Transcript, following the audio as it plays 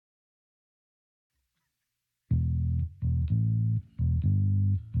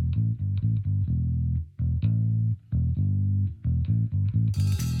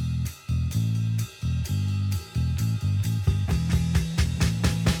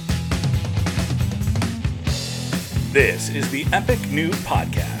This is the Epic New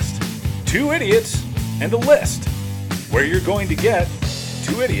Podcast, Two Idiots and a List, where you're going to get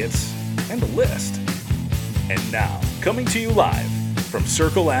two idiots and a list. And now, coming to you live from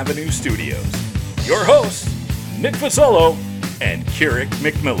Circle Avenue Studios, your hosts, Nick Fasolo and Keurig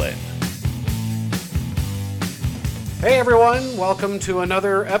McMillan. Hey everyone, welcome to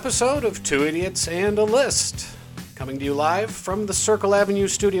another episode of Two Idiots and a List. Coming to you live from the Circle Avenue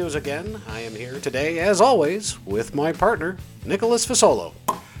Studios again. I am here today, as always, with my partner, Nicholas Fasolo.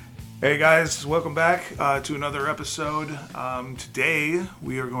 Hey guys, welcome back to another episode. Today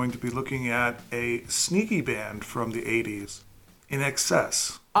we are going to be looking at a sneaky band from the 80s,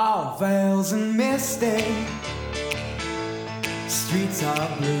 INXS. All veils and misty, streets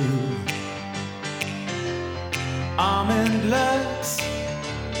are blue. Almond looks,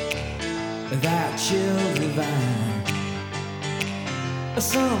 that chill divine.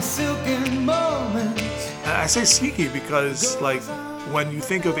 Some silken moment. I say sneaky because, like, when you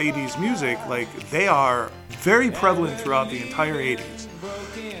think of 80s music, like, they are very prevalent throughout the entire 80s.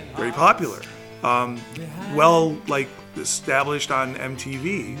 Very popular. Well, like, established on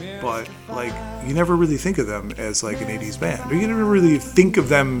MTV, but, like, you never really think of them as, like, an 80s band. Or you never really think of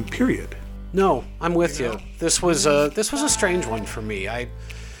them, period. No, I'm with you. This was a strange one for me. I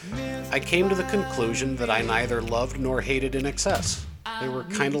came to the conclusion that I neither loved nor hated INXS. They were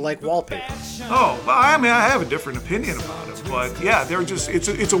kind of like wallpaper. Oh, well, I mean, I have a different opinion about it, but yeah, they're just, it's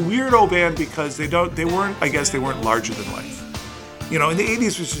a weirdo band because they weren't larger than life. You know, in the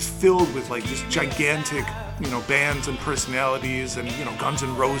 80s was just filled with, like, just gigantic, you know, bands and personalities and, you know, Guns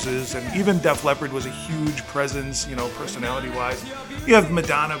N' Roses, and even Def Leppard was a huge presence, you know, personality-wise. You have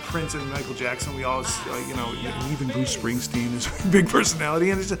Madonna, Prince, and Michael Jackson. We always, you know, and even Bruce Springsteen is a big personality,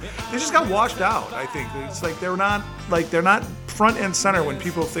 and they just got washed out, I think. It's like they're not front and center when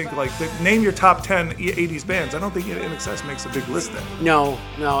people think, like, name your top 10 80s bands. I don't think INXS makes a big list there. No,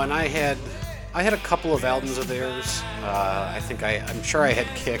 and I had a couple of albums of theirs. I'm sure I had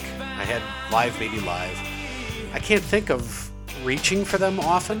Kick. I had Live Baby Live. I can't think of reaching for them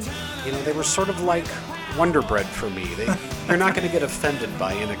often. You know, they were sort of like Wonder Bread for me. You're not going to get offended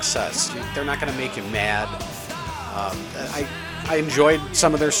by INXS. They're not going to make you mad. I enjoyed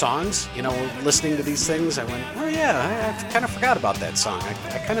some of their songs. You know, listening to these things, I went, oh yeah, I kind of forgot about that song. I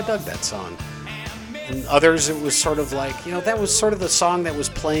kind of dug that song. And others, it was sort of like, you know, that was sort of the song that was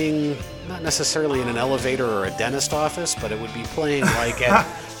playing, not necessarily in an elevator or a dentist office, but it would be playing like at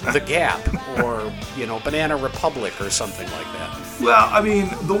The Gap or, you know, Banana Republic or something like that. Well, I mean,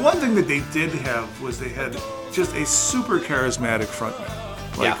 the one thing that they did have was they had just a super charismatic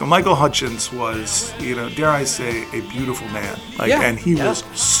frontman. Like, yeah. Michael Hutchence was, you know, dare I say, a beautiful man. Like, yeah, and he yeah. was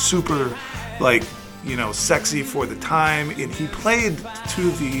super, like, you know, sexy for the time, and he played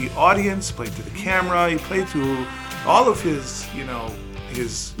to the audience, played to the camera, he played to all of his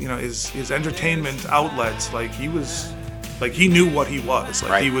entertainment outlets. Like, he was, like, he knew what he was.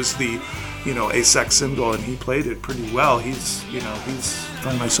 Like, right. He was the, you know, a sex symbol, and he played it pretty well. I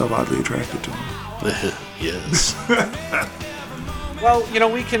find myself oddly attracted to him. Yes. Well, you know,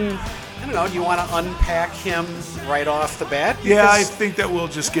 we can, I don't know, do you want to unpack him right off the bat? Yeah, I think that we'll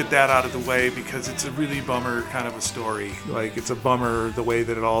just get that out of the way because it's a really bummer kind of a story. Like, it's a bummer the way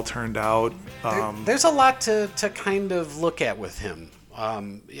that it all turned out. There's a lot to kind of look at with him.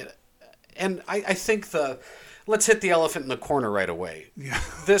 And I think let's hit the elephant in the corner right away. Yeah.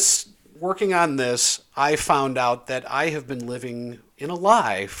 Working on this, I found out that I have been living in a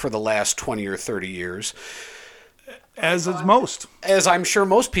lie for the last 20 or 30 years. As is most. As I'm sure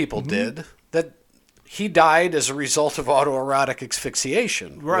most people did, that he died as a result of autoerotic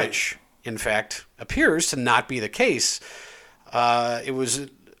asphyxiation, right. Which, in fact, appears to not be the case. It was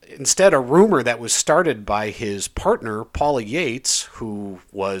instead a rumor that was started by his partner, Paula Yates, who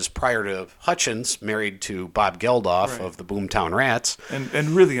was, prior to Hutchence, married to Bob Geldof right. of the Boomtown Rats. And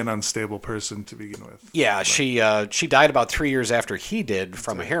really an unstable person to begin with. Yeah, but she died about 3 years after he did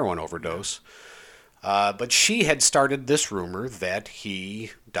from a heroin overdose. But she had started this rumor that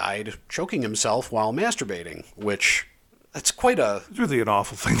he died choking himself while masturbating, which that's quite a... It's really an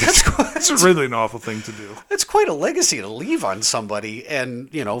awful thing to do. It's really an awful thing to do. It's quite a legacy to leave on somebody, and,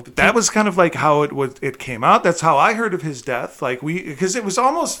 you know... That was kind of like how it came out. That's how I heard of his death. Like, because it was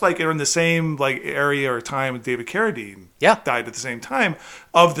almost like in the same, like, area or time with David Carradine. Yeah. Died at the same time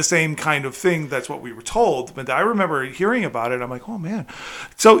of the same kind of thing. That's what we were told. But I remember hearing about it. I'm like, oh, man.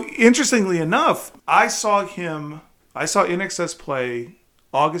 So, interestingly enough, I saw INXS play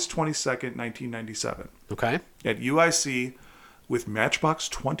August 22nd, 1997. Okay. At UIC with Matchbox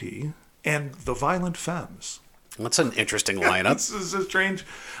 20 and the Violent Femmes. That's an interesting lineup. This is a strange.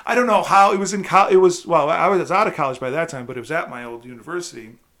 I don't know how it was in college. It was I was out of college by that time, but it was at my old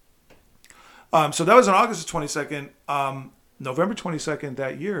university. So that was on August 22nd. November 22nd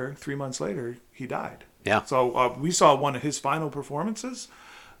that year, 3 months later, he died. Yeah. So we saw one of his final performances.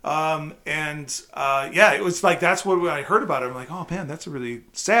 It was like, that's what I heard about it. I'm like, oh man, that's really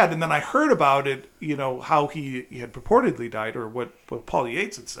sad. And then I heard about it, how he had purportedly died, or what Paul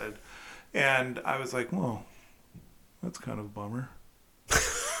Yates had said. And I was like, well, that's kind of a bummer.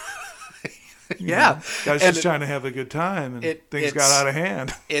 Yeah. Guys just trying to have a good time, and things got out of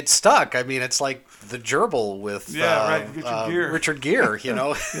hand. It stuck. I mean, it's like the gerbil with Richard Gere,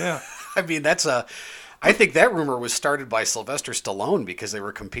 Yeah. I mean, I think that rumor was started by Sylvester Stallone because they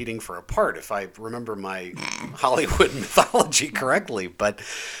were competing for a part, if I remember my Hollywood mythology correctly. But,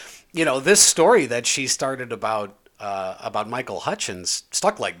 this story that she started about Michael Hutchence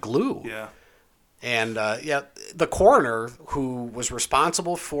stuck like glue. Yeah. And, the coroner who was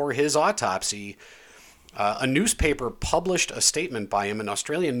responsible for his autopsy, a newspaper published a statement by him, an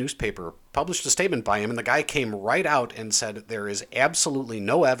Australian newspaper published a statement by him, and the guy came right out and said there is absolutely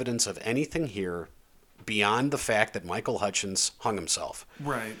no evidence of anything here beyond the fact that Michael Hutchence hung himself.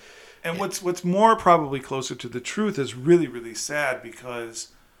 Right. And what's more probably closer to the truth is really, really sad, because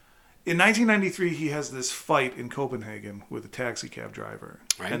in 1993, he has this fight in Copenhagen with a taxi cab driver.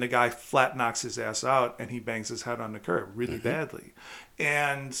 Right. And the guy flat knocks his ass out, and he bangs his head on the curb really badly.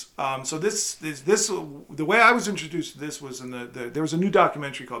 And so this the way I was introduced to this was there was a new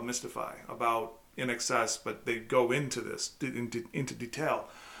documentary called Mystify about INXS, but they go into this into detail.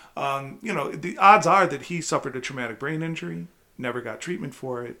 The odds are that he suffered a traumatic brain injury, never got treatment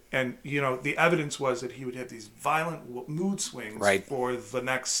for it, and the evidence was that he would have these violent mood swings for the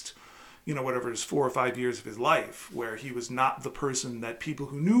next whatever it is, 4 or 5 years of his life, where he was not the person that people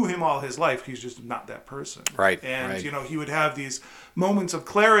who knew him all his life, he's just not that person. Right. And, he would have these moments of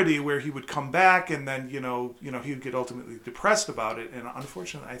clarity where he would come back, and then, he would get ultimately depressed about it. And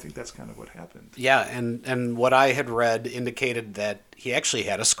unfortunately, I think that's kind of what happened. Yeah. And what I had read indicated that he actually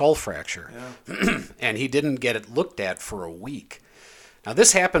had a skull fracture. Yeah. And he didn't get it looked at for a week. Now,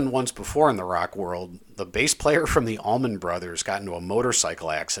 this happened once before in the rock world. The bass player from the Allman Brothers got into a motorcycle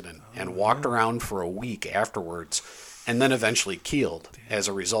accident and walked around for a week afterwards, and then eventually keeled as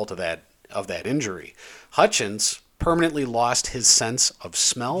a result of that injury. Hutchence permanently lost his sense of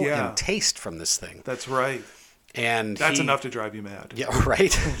smell and taste from this thing. That's right. And that's enough to drive you mad. Yeah,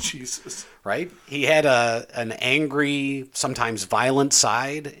 right. Jesus. Right? He had an angry, sometimes violent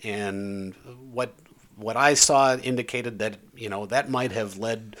side, and what I saw indicated that, that might have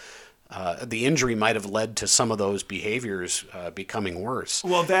led, the injury might have led to some of those behaviors becoming worse.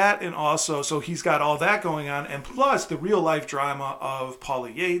 Well, that, and also, so he's got all that going on, and plus the real life drama of Paula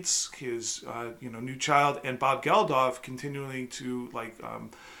Yates, his, new child, and Bob Geldof continuing to,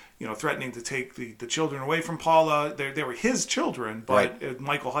 threatening to take the children away from Paula. They were his children, but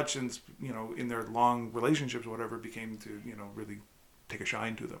Michael Hutchence, in their long relationships or whatever, became to, really take a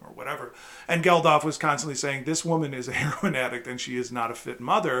shine to them or whatever. And Geldof was constantly saying, this woman is a heroin addict and she is not a fit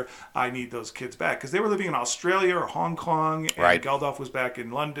mother. I need those kids back. Because they were living in Australia or Hong Kong, and Geldof was back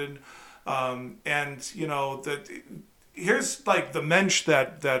in London. Here's like the mensch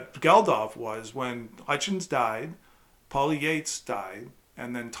that Geldof was when Hutchence died, Paula Yates died,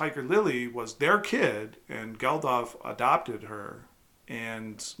 and then Tiger Lily was their kid, and Geldof adopted her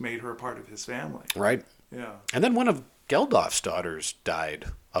and made her a part of his family. Right. Yeah. And then one of Geldof's daughters died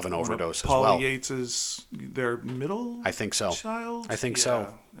of an overdose as well. Paula Yates is their middle I think so. child? I think so.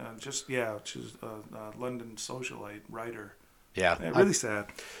 She's a London socialite writer. Yeah. Really sad.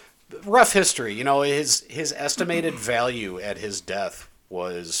 Rough history. His estimated value at his death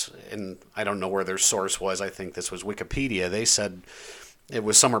was, and I don't know where their source was, I think this was Wikipedia, they said it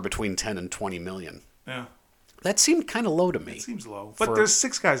was somewhere between 10 and 20 million. Yeah. That seemed kind of low to me. It seems low. But there's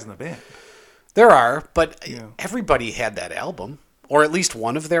 6 guys in the band. There are, but everybody had that album, or at least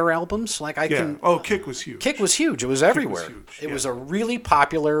one of their albums. Kick was huge. Kick was huge. It was everywhere. It was a really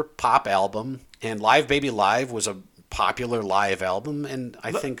popular pop album, and Live Baby Live was a popular live album, and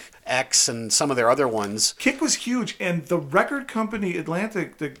I think X and some of their other ones. Kick was huge, and the record company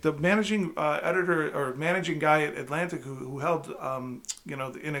Atlantic, the managing editor or managing guy at Atlantic who held the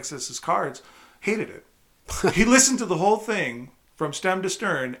INXS's cards, hated it. He listened to the whole thing from stem to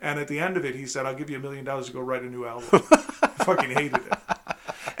stern, and at the end of it, he said, "I'll give you $1 million to go write a new album." Fucking hated it.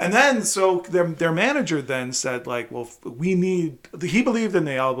 And then, so their manager then said, he believed in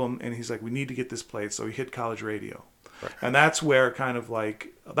the album, and he's like, "We need to get this played." So he hit college radio. And that's where I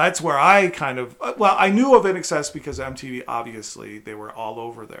knew of INXS because MTV, obviously, they were all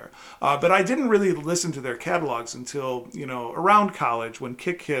over there. But I didn't really listen to their catalogs until, around college when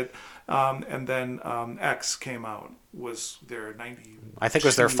Kick hit, and then X came out. Was their 90? I think it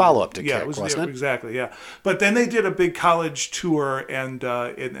was their follow-up to Kick, it was wasn't it? Exactly, yeah. But then they did a big college tour, and all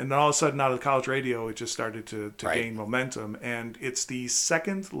of a sudden, out of college radio, it just started to gain momentum. And it's the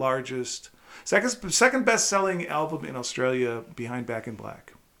second best-selling album in Australia, behind Back in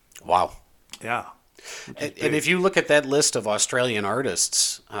Black. Wow. Yeah. And if you look at that list of Australian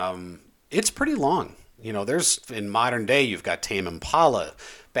artists, it's pretty long. There's, in modern day, you've got Tame Impala.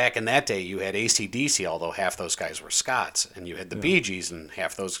 Back in that day, you had AC/DC, although half those guys were Scots, and you had the Bee Gees, and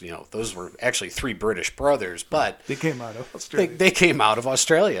half those, those were actually three British brothers, but they came out of Australia. They came out of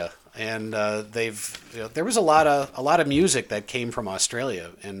Australia, and there was a lot of music that came from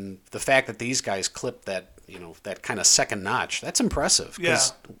Australia, and the fact that these guys clipped that, that kind of second notch, that's impressive.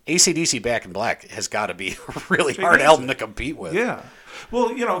 Because AC/DC Back in Black has got to be a really hard album to compete with. Yeah.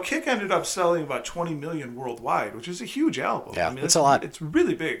 Well, Kick ended up selling about 20 million worldwide, which is a huge album. Yeah, it's a lot. It's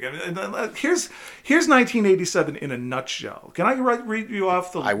really big. Here's 1987 in a nutshell. Can I read you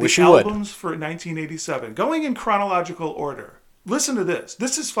off the albums for 1987? Going in chronological order. Listen to this.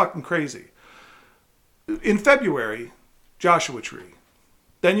 This is fucking crazy. In February, Joshua Tree.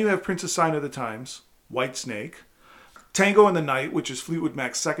 Then you have Prince's Sign of the Times, White Snake, Tango in the Night, which is Fleetwood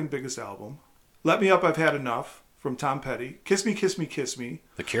Mac's second biggest album, Let Me Up, I've Had Enough, from Tom Petty, Kiss Me, Kiss Me, Kiss Me,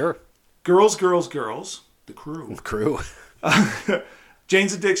 The Cure, Girls, Girls, Girls, The Crew,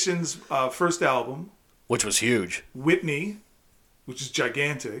 Jane's Addiction's first album, which was huge, Whitney, which is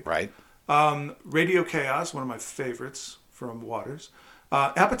gigantic, right? Radio Chaos, one of my favorites from Waters,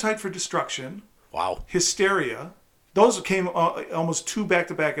 Appetite for Destruction, wow, Hysteria, those came almost two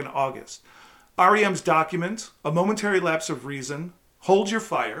back-to-back in August, REM's Document, A Momentary Lapse of Reason, Hold Your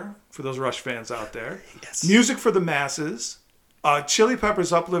Fire, for those Rush fans out there. Yes. Music for the Masses. Chili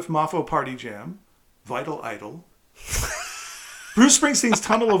Peppers' Uplift Mofo Party Jam. Vital Idol. Bruce Springsteen's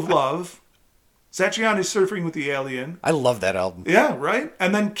Tunnel of Love. Satriani's Surfing with the Alien. I love that album. Yeah, right?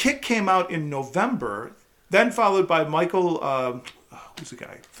 And then Kick came out in November, then followed by Michael, who's the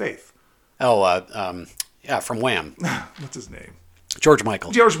guy? Faith. Oh, from Wham. What's his name? George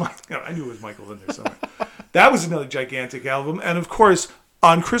Michael. I knew it was Michael in there somewhere. That was another gigantic album. And of course,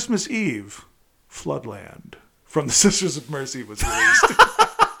 on Christmas Eve, Floodland from the Sisters of Mercy was released.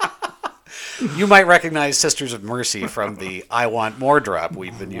 You might recognize Sisters of Mercy from the I Want More drop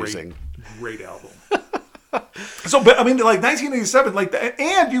we've been using. Great album. So, but I mean, like 1987,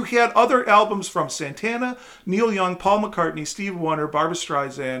 and you had other albums from Santana, Neil Young, Paul McCartney, Steve Wonder, Barbra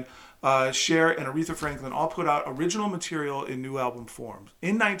Streisand, Cher, and Aretha Franklin all put out original material in new album form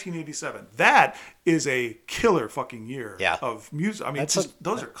in 1987. That is a killer fucking year of music. I mean,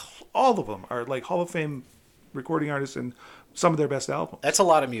 all of them are like Hall of Fame recording artists and some of their best albums. That's a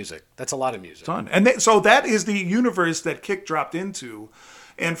lot of music. Ton. And so that is the universe that Kick dropped into.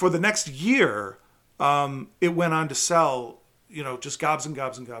 And for the next year, it went on to sell, just gobs and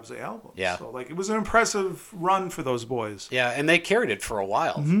gobs and gobs of albums. Yeah. So it was an impressive run for those boys. Yeah, and they carried it for a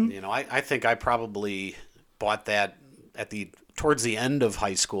while. Mm-hmm. I think I probably bought that towards the end of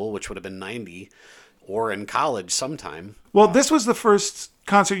high school, which would have been 90, or in college sometime. Well, this was the first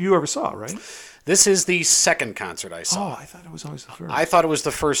concert you ever saw, right? This is the second concert I saw. Oh, I thought it was always the first. I thought it was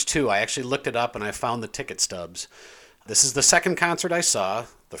the first two. I actually looked it up and I found the ticket stubs. This is the second concert I saw,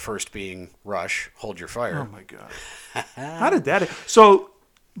 the first being Rush, Hold Your Fire. Oh my God. How did that... So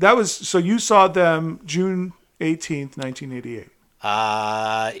you saw them June 18th, 1988.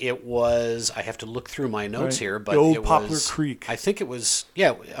 It was, I have to look through my notes here, but the old it Poplar was, Creek. I think it was,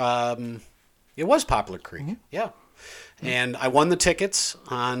 it was Poplar Creek. Mm-hmm. Yeah. And I won the tickets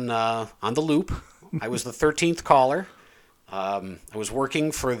on the Loop. I was the 13th caller. I was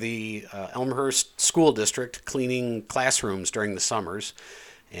working for the Elmhurst School District, cleaning classrooms during the summers,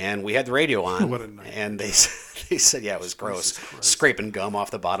 and we had the radio on. What a night. And they said, it was gross, scraping gum off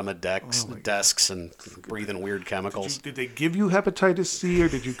the bottom of desks and breathing weird chemicals. Did they give you hepatitis C, or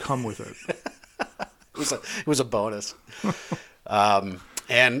did you come with it? It was a bonus.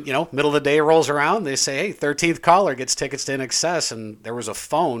 And, middle of the day rolls around. They say, hey, 13th caller gets tickets to INXS. And there was a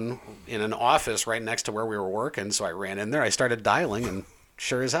phone in an office right next to where we were working. So I ran in there. I started dialing, and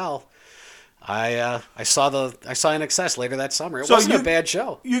sure as hell, I saw INXS later that summer. It wasn't a bad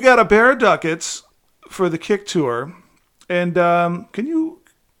show. You got a pair of ducats for the Kick tour. And can you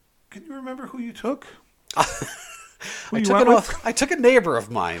remember who you took? I took a neighbor of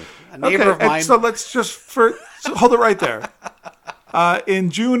mine. So let's just hold it right there. In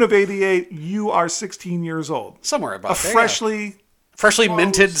June of '88, you are 16 years old. Somewhere about A there. freshly Freshly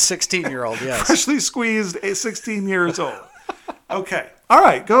minted 16-year-old, yes. freshly squeezed 16 years old. Okay. All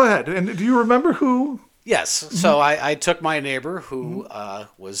right, go ahead. And do you remember who? Yes. So I took my neighbor who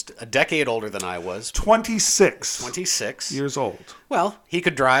was a decade older than I was, 26 26 years old. Well, he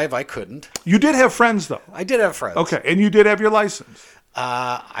could drive. I couldn't. You did have friends, though. I did have friends. Okay, and you did have your license.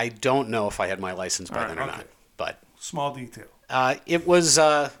 I don't know if I had my license by then or okay. not, but Small detail. it was.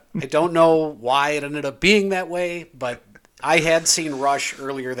 I don't know why it ended up being that way, but I had seen Rush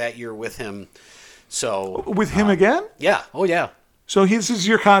earlier that year with him. So With him again? yeah, oh yeah, So this is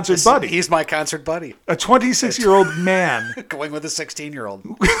your concert buddy. He's my concert buddy, A 26-year-old man. going with a 16-year-old.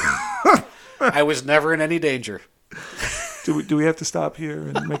 I was never in any danger. Do we have to stop here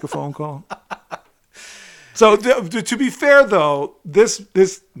and make a phone call? So to be fair, though,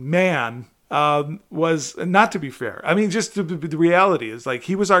 this man was not to be fair. I mean, just the reality is like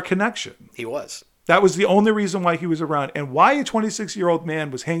he was our connection. He was. That was the only reason why he was around, and why a 26-year-old man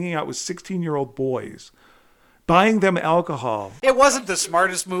was hanging out with 16-year-old boys, buying them alcohol. It wasn't the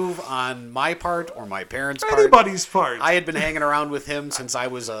smartest move on my part or my parents' part. Anybody's part. I had been hanging around with him since I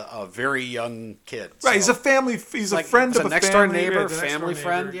was a very young kid. Right, he's so- a family. He's like a friend of a next door family, neighbor, right, the next family door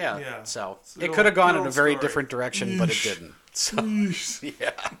friend. neighbor. Yeah. So It's it a could have gone in little a very story. different direction, but it didn't. So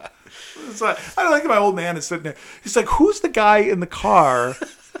yeah. It's like, I like my old man is sitting there. He's like, "Who's the guy in the car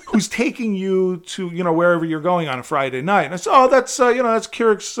who's taking you to wherever you're going on a Friday night?" And I said, "Oh, that's that's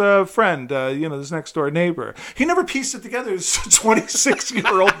Kirk's friend, this next door neighbor." He never pieced it together. This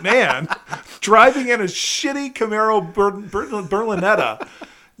 26-year-old man driving in a shitty Camaro Berlinetta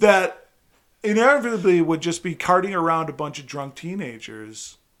that inevitably would just be carting around a bunch of drunk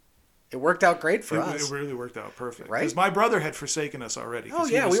teenagers. It worked out great for It us. really worked out perfect. Right? Because my brother had forsaken us already. 'Cause Oh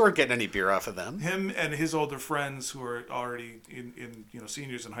he yeah, was- we weren't getting any beer off of them. Him and his older friends who were already in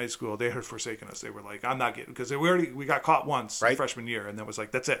seniors in high school, they had forsaken us. They were like, "I'm not getting," because we got caught once Right. freshman year, and that was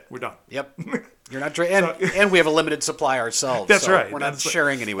like, "That's it, we're done." Yep. You're not and we have a limited supply ourselves. That's so right. We're not That's like-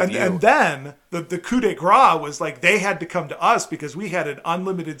 sharing any with and, you. And then the coup de grace was like they had to come to us because we had an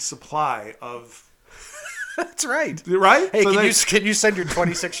unlimited supply of. That's right. Right? Hey, So can you send your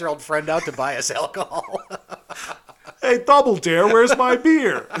 26-year-old friend out to buy us alcohol? Hey, Double Dare, where's my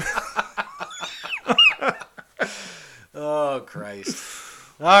beer? Oh Christ.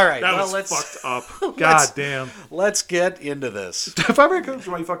 All right. That well, was fucked up. God let's- damn. Let's get into this. If I ever come to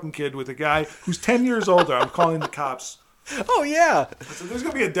my fucking kid with a guy who's 10 years older, I'm calling the cops. Oh yeah. So there's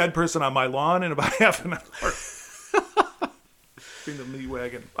going to be a dead person on my lawn in about half an hour. Bring the meat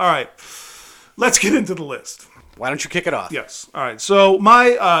wagon. All right. Let's get into the list. Why don't you kick it off? Yes. All right. So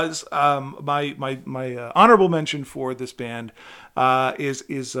my honorable mention for this band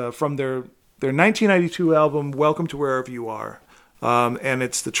is from their 1992 album Welcome to Wherever You Are, and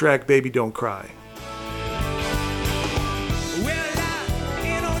it's the track Baby Don't Cry. Well, I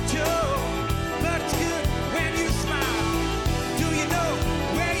ain't no joke, but it's good when you smile. Do you know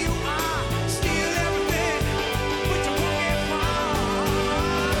where you are? Steal everything, but you won't get far.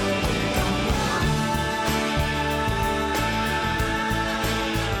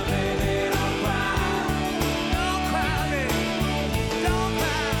 Baby, don't cry. Don't cry, baby. Don't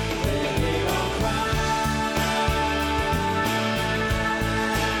cry. Baby, don't cry.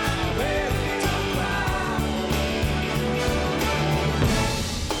 Baby, don't cry.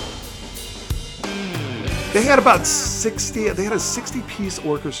 They had about 60. They had a 60-piece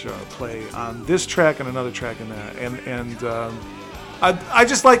orchestra play on this track and another track in that, and I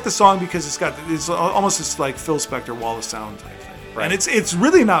just like the song because it's almost this like Phil Spector Wall of Sound type thing, Right. and it's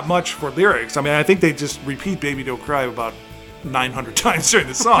really not much for lyrics. I mean, I think they just repeat "Baby Don't Cry" about 900 times during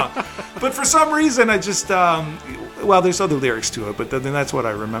the song, but for some reason I just there's other lyrics to it, but then that's what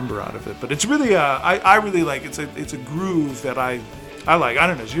I remember out of it. But it's really I really like it's a groove that I like. I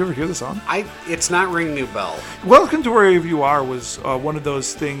don't know. Did you ever hear the song? It's not ringing a bell. Welcome to Wherever You Are was one of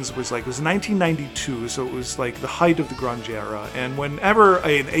those things. It was 1992, so it was like the height of the grunge era. And whenever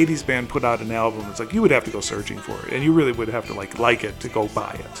an '80s band put out an album, it's like you would have to go searching for it, and you really would have to like it to go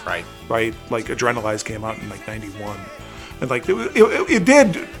buy it. Right. Right. Like Adrenalize came out in like '91, and like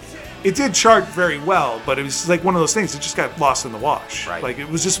it did chart very well, but it was like one of those things that just got lost in the wash. Right. Like it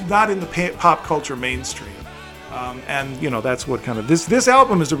was just not in the pop culture mainstream. And that's what kind of this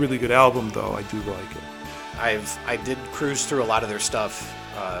album is a really good album, though. I do like it. I did cruise through a lot of their stuff,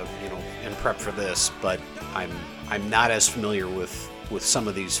 in prep for this, but I'm not as familiar with some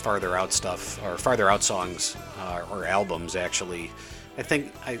of these farther out stuff or farther out songs or albums. Actually,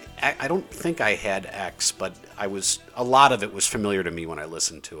 I don't think I had X, but a lot of it was familiar to me when I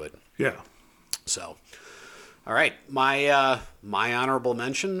listened to it. Yeah. So, All right, my honorable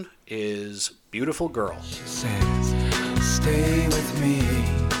mention is "Beautiful Girl." She says, stay with me,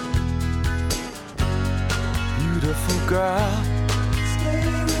 beautiful girl. Stay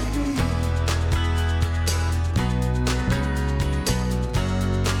with me,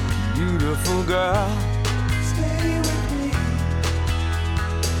 beautiful girl. Stay with me.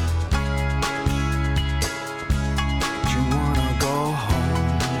 Do you wanna go home?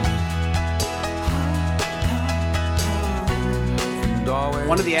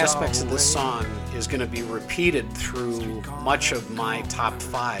 One of the aspects of this song is going to be repeated through much of my top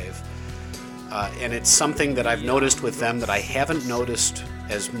 5. And it's something that I've noticed with them that I haven't noticed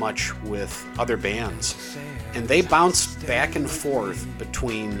as much with other bands. And they bounce back and forth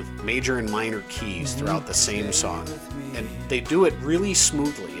between major and minor keys throughout the same song. And they do it really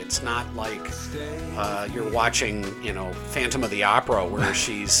smoothly. It's not like you're watching, Phantom of the Opera where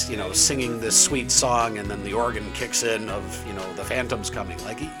she's, singing this sweet song and then the organ kicks in of, the Phantom's coming.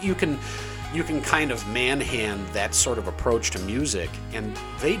 Like you can kind of manhand that sort of approach to music, and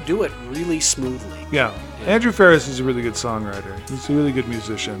they do it really smoothly. Yeah. Andrew Ferris is a really good songwriter. He's a really good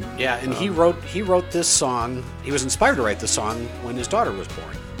musician. Yeah, and he wrote this song. He was inspired to write this song when his daughter was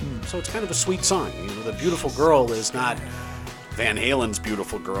born. So it's kind of a sweet song. The Beautiful Girl is not Van Halen's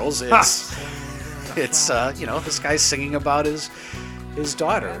Beautiful Girls. It's this guy's singing about his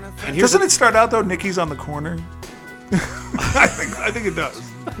daughter. And Doesn't it start out though? Nikki's on the corner. I think it does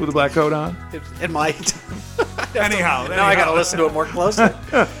with a black coat on. It might. Anyhow, now I got to listen to it more closely.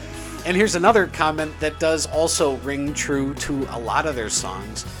 And here's another comment that does also ring true to a lot of their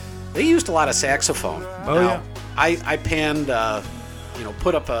songs. They used a lot of saxophone. Oh, now, yeah. I panned,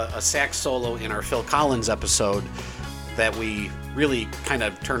 put up a sax solo in our Phil Collins episode that we really kind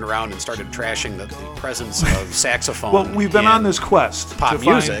of turned around and started trashing the presence of saxophone. Well, we've been in on this quest pop to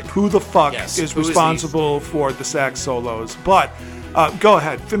music. find who the fuck Yes, is who is responsible for the sax solos. But go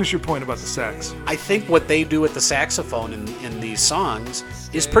ahead, finish your point about the sax. I think what they do with the saxophone in these songs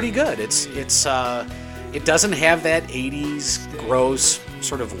is pretty good. It doesn't have that 80s gross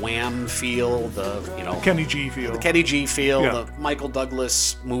sort of Wham feel, Kenny G feel. the Kenny G feel, Yeah. the Michael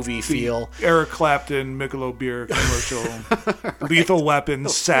Douglas movie feel. Eric Clapton, Michelob beer commercial, Lethal Weapon,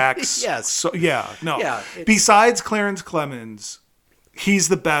 sax. Yes. So, yeah, no. Yeah, Besides Clarence Clemens, he's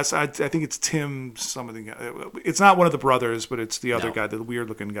the best. I think it's Tim something. It's not one of the brothers, but it's the other No. guy, the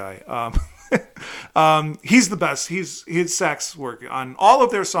weird-looking guy. He's the best. His sax work on all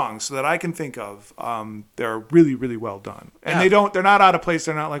of their songs, so that I can think of, they're really, really well done. And Yeah. they're not out of place.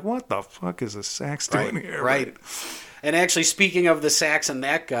 They're not like, what the fuck is a sax doing here? Right. And actually, speaking of the sax and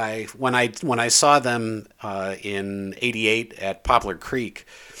that guy, when I saw them in '88 at Poplar Creek,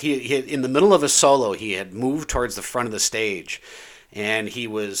 he in the middle of a solo, he had moved towards the front of the stage, and he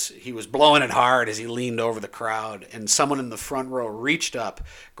was blowing it hard as he leaned over the crowd, and someone in the front row reached up,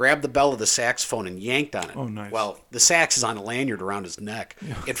 grabbed the bell of the saxophone, and yanked on it. Oh, nice. Well, the sax is on a lanyard around his neck.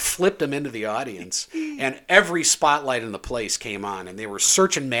 It flipped him into the audience, and every spotlight in the place came on, and they were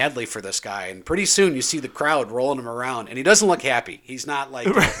searching madly for this guy. And pretty soon, you see the crowd rolling him around, and he doesn't look happy. He's not like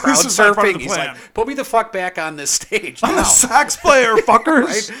crowd is not part of surfing. the He's plan. like, "Put me the fuck back on this stage I'm now." a sax player, fuckers.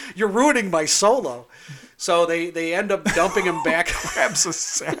 Right? You're ruining my solo. So they end up dumping him back. Grabs a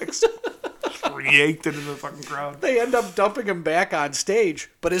sax, yanked it into the fucking crowd. They end up dumping him back on stage,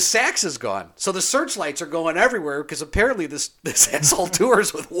 but his sax is gone. So the searchlights are going everywhere because apparently this asshole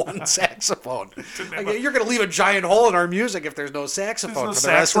tours with one saxophone. Like, you're going to leave a giant hole in our music if there's no saxophone No for the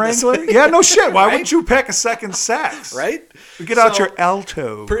sax rest of wrangler? the Yeah, no shit. Why Right? wouldn't you pack a second sax? Right? Get out So- your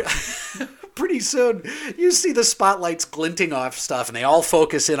alto. Pretty soon, you see the spotlights glinting off stuff, and they all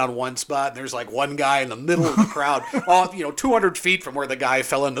focus in on one spot. And there's like one guy in the middle of the crowd, 200 feet from where the guy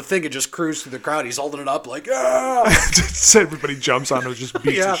fell in. The thing had just cruised through the crowd. He's holding it up like, ah! Everybody jumps on him, just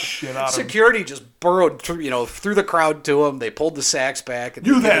beats the shit out of him. Security just burrowed through the crowd to him. They pulled the sax back. And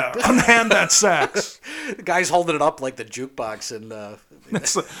You there, unhand that sax. The guy's holding it up like the jukebox. And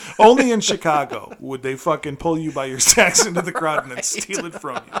It's like, only in Chicago would they fucking pull you by your sax into the crowd and then steal it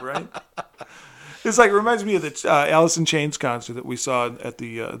from you, right? It's like, it reminds me of the Alice in Chains concert that we saw at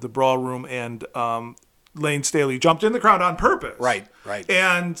the Brawl Room, and Lane Staley jumped in the crowd on purpose. Right.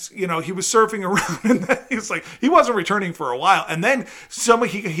 And, he was surfing around, and then he was like, he wasn't returning for a while. And then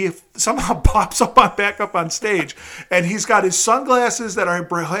he somehow pops back up on stage, and he's got his sunglasses that are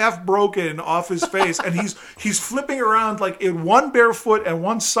half broken off his face, and he's flipping around like in one bare foot and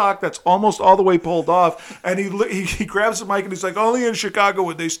one sock that's almost all the way pulled off. And he grabs the mic and he's like, only in Chicago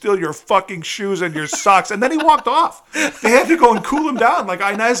would they steal your fucking shoes and your socks. And then he walked off. They had to go and cool him down. Like,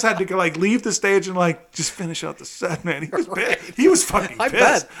 Inez had to leave the stage and just finish out the set, man. He was pissed. He was fucking I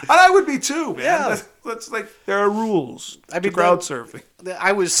pissed. bet. And I would be too, man. Yeah. That's like, there are rules to mean, crowd surfing.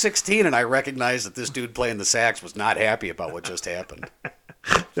 I was 16 and I recognized that this dude playing the sax was not happy about what just happened.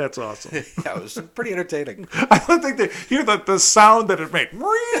 That's awesome. Yeah, it was pretty entertaining. I don't think they hear the sound that it makes.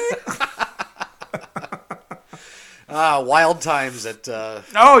 Wild times at.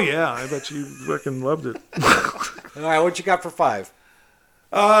 Oh, yeah. I bet you fucking loved it. All right, what you got for 5?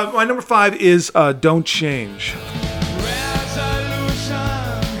 My number 5 is Don't Change. Resolution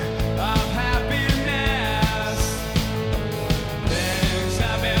of happiness. Things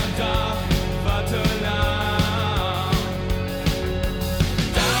have been done for too long.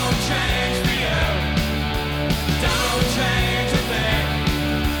 Don't change for you. Don't change a thing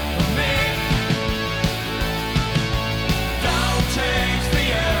for me. Don't change for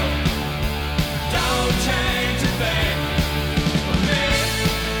you. Don't change a thing for me.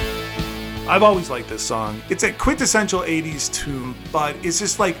 I've always liked this song. It's a quintessential 80s tune, but it's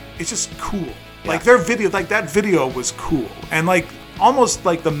just cool. Like their video, like that video was cool. And like almost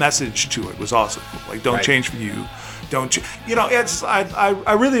like the message to it was also cool. Like don't change for you. Don't you? You know, it's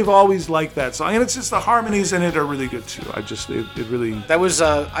I really have always liked that song. And it's just the harmonies in it are really good too. It really. That was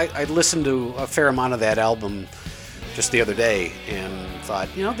I listened to a fair amount of that album just the other day and thought,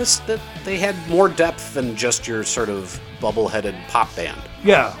 they had more depth than just your sort of bubble-headed pop band.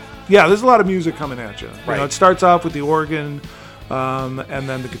 Yeah. Yeah, there's a lot of music coming at you. Right. It starts off with the organ, and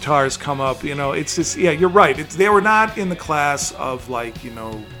then the guitars come up. It's just, you're right. They were not in the class of the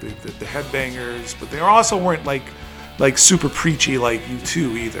headbangers, but they also weren't like super preachy like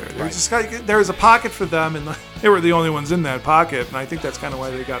U2 either. There was a pocket for them, and they were the only ones in that pocket, and I think that's kind of why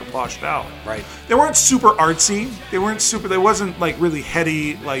they got washed out. Right. They weren't super artsy. There wasn't like really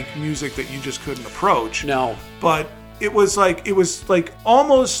heady like music that you just couldn't approach. No. But it was like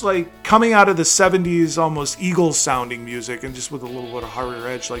almost like coming out of the 70s, almost Eagles sounding music, and just with a little bit of harder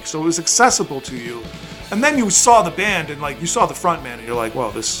edge. Like, so it was accessible to you. And then you saw the band and like you saw the front man and you're like, wow,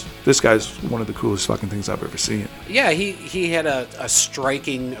 this guy's one of the coolest fucking things I've ever seen. Yeah, he had a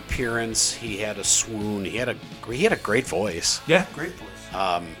striking appearance. He had a swoon. He had a great voice. Yeah, great voice.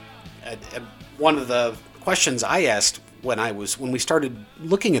 And one of the questions I asked when we started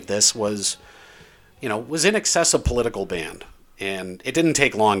looking at this was, was INXS a political band? And it didn't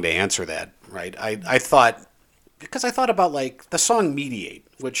take long to answer that, right? I thought about like the song Mediate,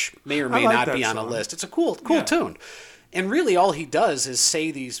 which may or may not be on a list. It's a cool tune. And really all he does is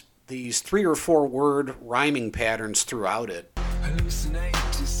say these 3 or 4 word rhyming patterns throughout it. Hallucinate,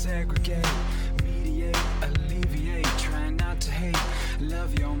 desegregate, mediate, alleviate, try not to hate,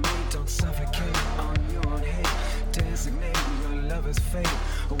 love your mate, don't suffocate on your own hate, designate your lover's fate,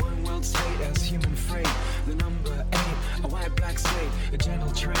 a one world state as human freight, the number 8, a white black slate, a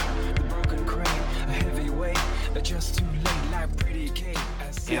gentle train, the broken crane, a heavy weight, just too late, like pretty Kate.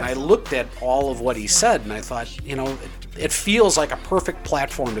 And I looked at all of what he said and I thought, it feels like a perfect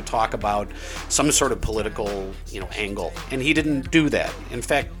platform to talk about some sort of political, angle. And he didn't do that. In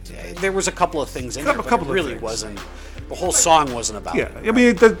fact, there was a couple of things in there, but it really wasn't. The whole song wasn't about it. I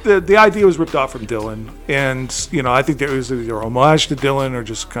mean, the idea was ripped off from Dylan, and I think there was either a homage to Dylan or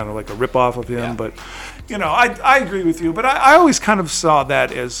just kind of like a rip off of him. Yeah. But I agree with you. But I always kind of saw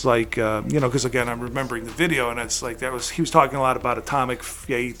that as like because again I'm remembering the video, and it's like he was talking a lot about atomic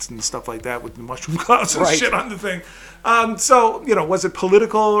fates and stuff like that with the mushroom clouds and shit on the thing. So was it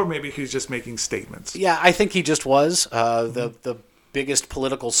political or maybe he's just making statements? Yeah, I think he just was. The biggest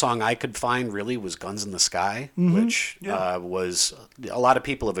political song I could find really was Guns in the Sky, which was a lot of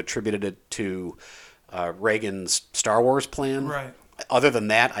people have attributed it to Reagan's Star Wars plan. Right. Other than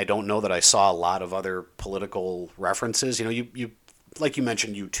that, I don't know that I saw a lot of other political references. You like you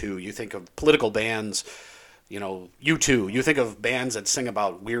mentioned U2, you think of political bands, U2, you think of bands that sing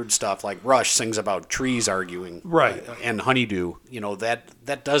about weird stuff like Rush sings about trees arguing. Right. And Honeydew,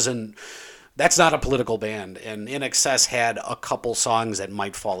 that's not a political band, and INXS had a couple songs that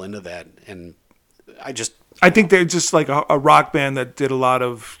might fall into that, and I think they're just like a rock band that did a lot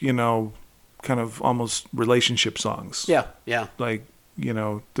of kind of almost relationship songs. Yeah. Like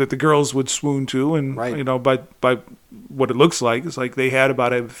that the girls would swoon to, and right. By what it looks like, it's like they had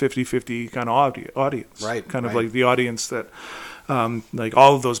about a 50-50 kind of audience, right? Kind of like the audience that like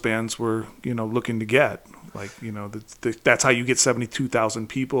all of those bands were looking to get. Like, that's how you get 72,000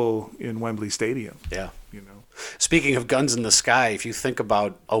 people in Wembley Stadium. Yeah. Speaking of Guns in the Sky, if you think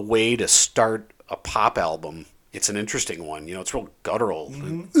about a way to start a pop album, it's an interesting one. It's real guttural.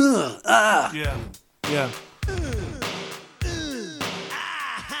 Mm-hmm. Yeah.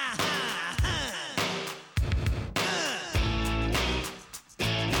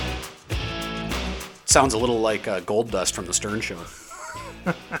 Sounds a little like Gold Dust from the Stern Show.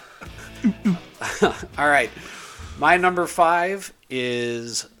 All right. My number 5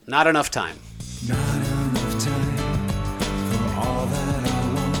 is Not Enough Time. Not enough time for all that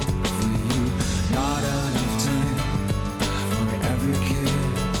I want for you. Not enough time for every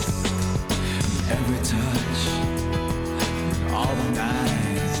kiss, every touch, and all the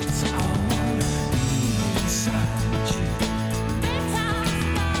nights I wanna be inside you.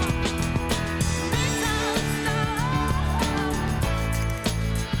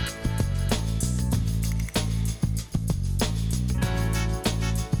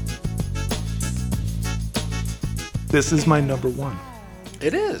 This is my number 1.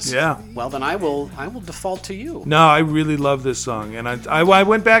 It is. Yeah. Well, then I will default to you. No, I really love this song, and I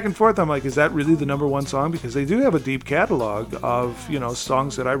went back and forth. I'm like, is that really the number 1 song? Because they do have a deep catalog of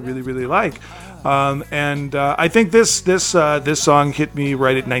songs that I really really like, and I think this song hit me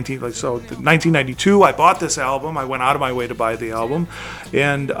right at 1992. I bought this album. I went out of my way to buy the album,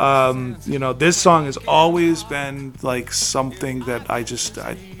 and this song has always been like something that I've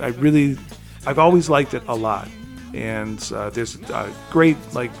always liked it a lot. And there's a great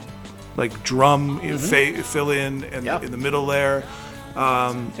like drum fill in and in the middle there,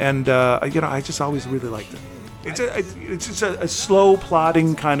 I just always really liked it. It's just a slow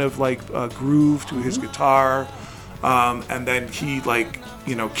plodding kind of like groove to his guitar, and then he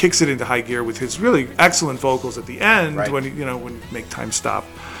kicks it into high gear with his really excellent vocals at the end when you make time stop.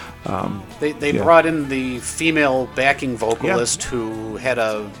 They brought in the female backing vocalist who had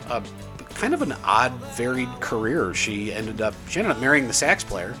a kind of an odd, varied career. She ended up marrying the sax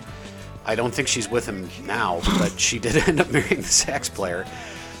player. I don't think she's with him now, but she did end up marrying the sax player.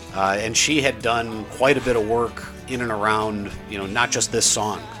 And she had done quite a bit of work in and around, not just this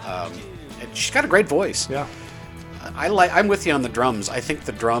song. And she's got a great voice. Yeah. I'm with you on the drums. I think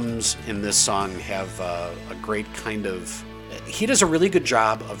the drums in this song have a great kind of... He does a really good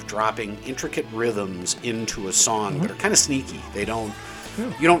job of dropping intricate rhythms into a song that are kind of sneaky. They don't...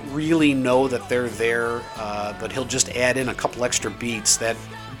 You don't really know that they're there, but he'll just add in a couple extra beats that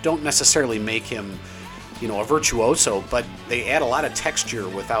don't necessarily make him, a virtuoso, but they add a lot of texture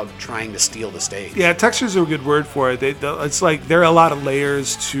without trying to steal the stage. Yeah, texture's a good word for it. It's like there are a lot of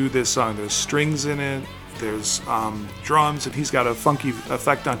layers to this song. There's strings in it, there's drums, and he's got a funky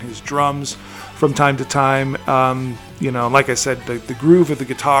effect on his drums from time to time. Like I said, the groove of the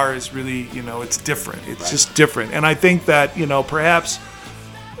guitar is really, it's different. It's just different. And I think that, perhaps...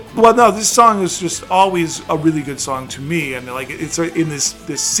 Well, no, this song is just always a really good song to me, and it's in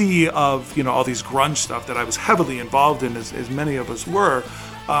this sea of all these grunge stuff that I was heavily involved in, as many of us were. It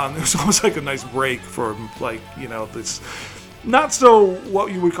was almost like a nice break from this not so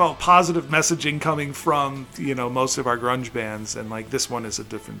what you would call positive messaging coming from most of our grunge bands, and this one is a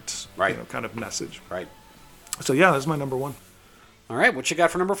different kind of message. Right. So yeah, that's my number 1. All right, what you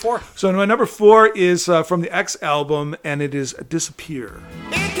got for number 4? So my number 4 is from the X album, and it is Disappear.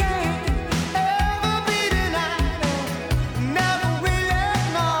 It can't ever be denied, never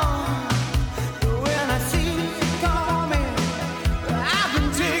really know. When I see you coming, I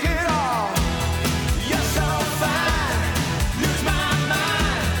can take it all. You're so fine, lose my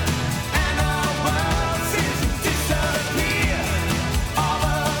mind, and the world seems to disappear. All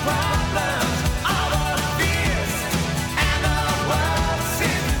the problems, all the fears, and the world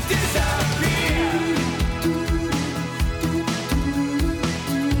seems to disappear.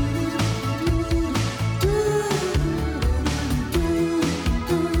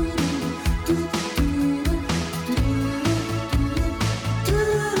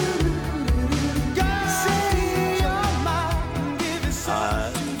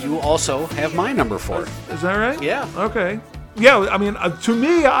 You also have my number 4. Is that right? Yeah. Okay. Yeah, I mean, to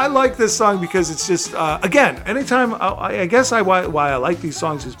me, I like this song because it's just, again, anytime, I guess why I like these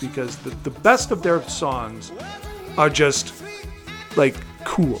songs is because the best of their songs are just,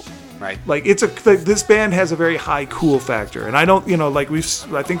 cool. Right. This band has a very high cool factor, and I don't,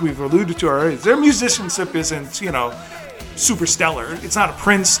 I think we've alluded to already, their musicianship isn't, super stellar. It's not a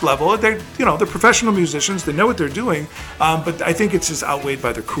Prince level. They're professional musicians. They know what they're doing, but I think it's just outweighed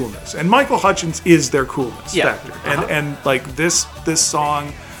by their coolness. And Michael Hutchence is their coolness factor. And this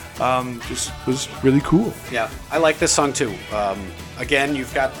song just was really cool. Yeah, I like this song too. Again,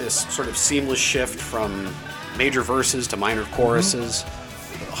 you've got this sort of seamless shift from major verses to minor choruses.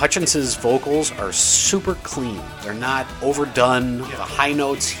 Hutchence's vocals are super clean. They're not overdone. The high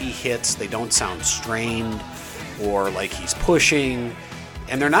notes he hits, they don't sound strained or like he's pushing.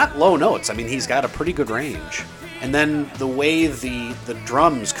 And they're not low notes. I mean, he's got a pretty good range. And then the way the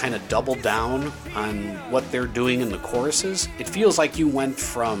drums kind of double down on what they're doing in the choruses, it feels like you went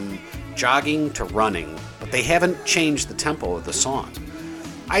from jogging to running, but they haven't changed the tempo of the song.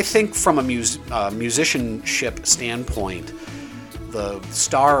 I think from a musicianship standpoint, the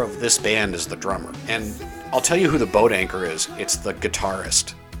star of this band is the drummer. And I'll tell you who the boat anchor is. It's the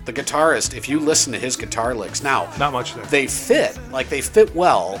guitarist. The guitarist, if you listen to his guitar licks, now, Not much there. they fit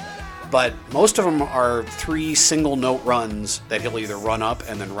well, but most of them are 3 single note runs that he'll either run up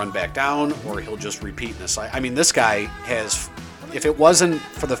and then run back down, or he'll just repeat in a cycle. I mean, this guy has, if it wasn't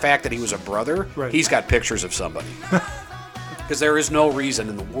for the fact that he was a brother, Right. he's got pictures of somebody. Because there is no reason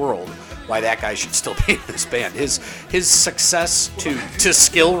in the world why that guy should still be in this band. His success to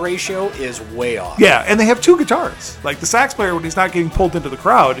skill ratio is way off. Yeah, and they have 2 guitarists. Like the sax player, when he's not getting pulled into the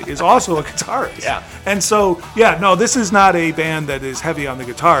crowd, is also a guitarist. Yeah. And so, yeah, no, this is not a band that is heavy on the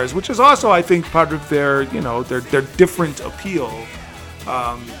guitars, which is also, I think, part of their, their different appeal.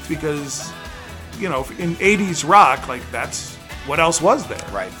 Because, in 80s rock, like that's what else was there?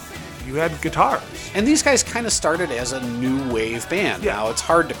 Right. You had guitars. And these guys kind of started as a new wave band. Yeah. Now, it's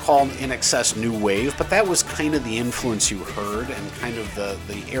hard to call In Excess new wave, but that was kind of the influence you heard and kind of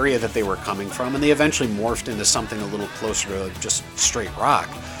the area that they were coming from. And they eventually morphed into something a little closer to just straight rock.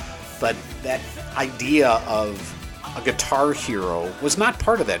 But that idea of a guitar hero was not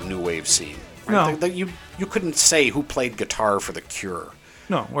part of that new wave scene. Right? No. You couldn't say who played guitar for The Cure.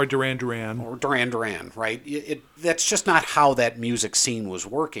 No, or Duran Duran. Or Duran Duran, right? That's just not how that music scene was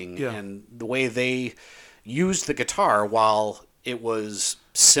working. Yeah. And the way they used the guitar, while it was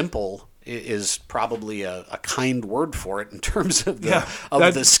simple, is probably a kind word for it in terms of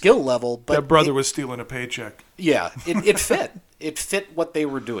the skill level. But That brother was stealing a paycheck. Yeah, it fit. It fit what they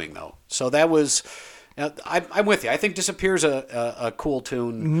were doing, though. So that was... I'm with you. I think Disappear's a cool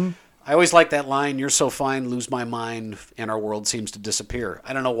tune. Mm-hmm. I always like that line, "You're so fine, lose my mind, and our world seems to disappear."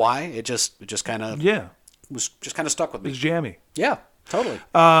 I don't know why. It just kind of was just kind of stuck with me. It's jammy. Yeah, totally.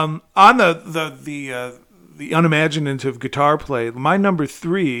 On the unimaginative guitar play, my number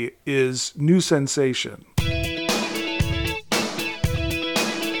 3 is New Sensation.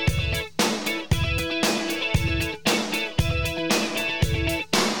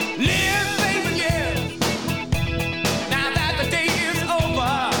 Live, baby, yeah. Now that the day is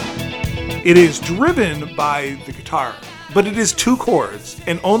over. It is driven by the guitar, but it is 2 chords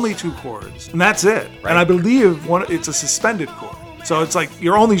and only 2 chords, and that's it. Right. And I believe it's a suspended chord, so it's like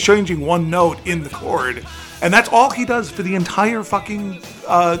you're only changing 1 note in the chord, and that's all he does for the entire fucking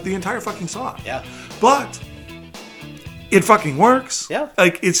song. Yeah. But it fucking works. Yeah.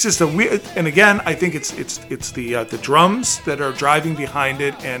 Like it's just a weird. And again, I think it's the drums that are driving behind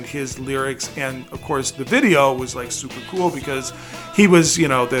it, and his lyrics, and of course the video was like super cool because he was,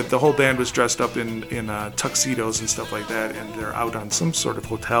 the whole band was dressed up in tuxedos and stuff like that, and they're out on some sort of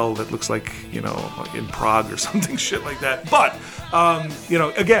hotel that looks like in Prague or something shit like that. But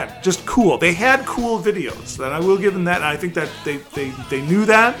again, just cool. They had cool videos, and I will give them that. And I think that they knew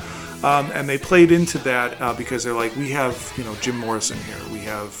that. And they played into that because they're like, we have, Jim Morrison here. We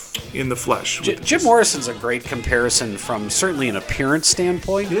have In the Flesh. Jim Morrison's a great comparison from certainly an appearance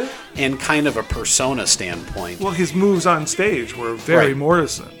standpoint and kind of a persona standpoint. Well, his moves on stage were very Right.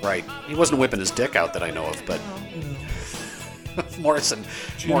 Morrison. Right. He wasn't whipping his dick out that I know of, but Morrison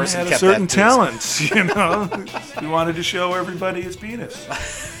Jim Morrison had a kept certain that peace. talent, He wanted to show everybody his penis.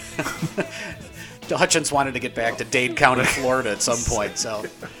 Hutchins wanted to get back to Dade County, Florida at some point, so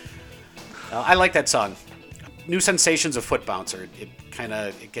I like that song. New Sensations of Foot Bouncer. It kind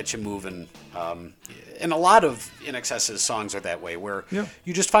of gets you moving. And a lot of In Excess's songs are that way, where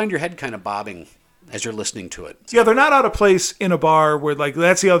you just find your head kind of bobbing as you're listening to it. Yeah, they're not out of place in a bar where, like,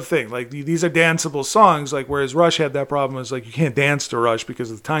 that's the other thing. Like, these are danceable songs, like, whereas Rush had that problem. Is like, you can't dance to Rush because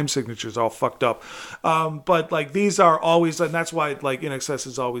the time signature's all fucked up. But, like, these are always, and that's why, like, In Excess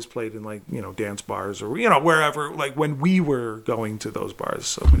is always played in, like, dance bars or, wherever, like, when we were going to those bars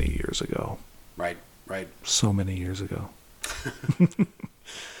so many years ago. Right. So many years ago.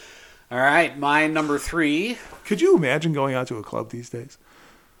 All right, my number 3, Could you imagine going out to a club these days?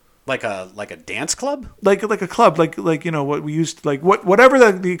 like a dance club? Like a club, like what we used to, like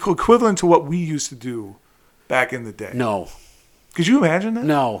whatever the equivalent to what we used to do back in the day. No, Could you imagine that?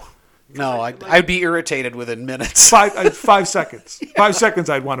 no, I'd be irritated within minutes. 5 seconds. 5 seconds,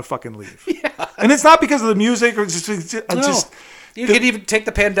 I'd want to fucking leave. Yeah. And it's not because of the music or just You could even take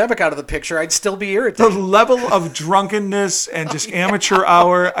the pandemic out of the picture. I'd still be the irritated. level of drunkenness and just amateur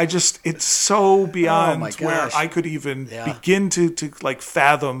hour. it's so beyond my where gosh. I could even begin to like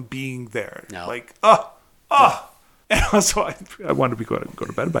fathom being there. No. Like, and also I wanted to go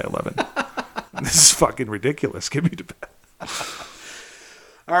to bed by 11. This is fucking ridiculous. Give me to bed.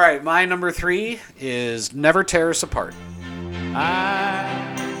 All right, my number 3 is Never Tear Us Apart.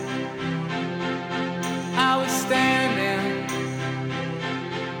 I was standing,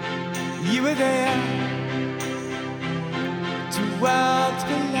 you were there. Two worlds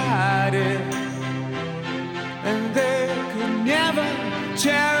collided, and they could never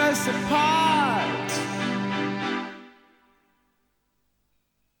tear us apart.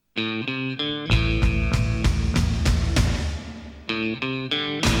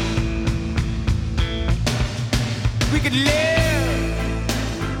 We could live.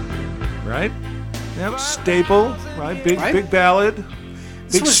 Right? Yep. Staple. Right? Big Right. big ballad.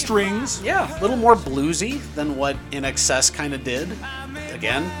 Big was- strings. Yeah, a little more bluesy than what In Excess kind of did.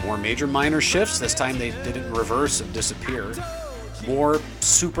 Again, more major minor shifts. This time they did it in reverse and disappear. More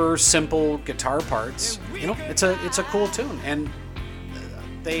super simple guitar parts. You know, it's a cool tune. And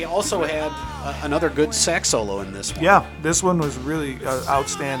they also had another good sax solo in this one. Yeah, this one was really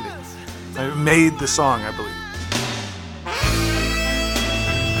outstanding. It made the song, I believe.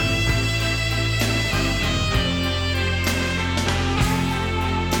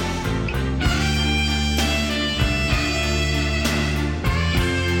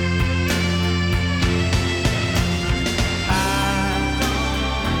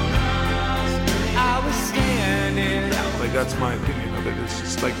 I was standing. Like, that's my opinion of it. It's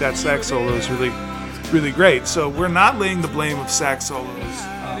just like that sax solo is really, really great. So we're not laying the blame of sax solos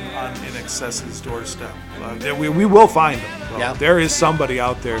on In Excess's doorstep. We will find them. Well, Yeah. There is somebody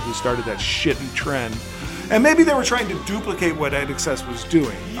out there who started that shitty trend. And maybe they were trying to duplicate what In Excess was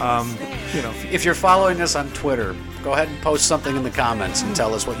doing. You know, If you're following us on Twitter, go ahead and post something in the comments and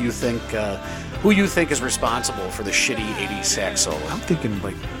tell us what you think, who you think is responsible for the shitty 80s sax solo. I'm thinking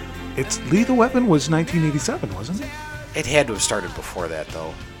like, it's Lethal Weapon was 1987, wasn't it? It had to have started before that,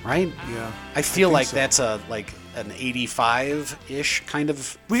 though, right? Yeah. I feel think like so. that's an 85-ish kind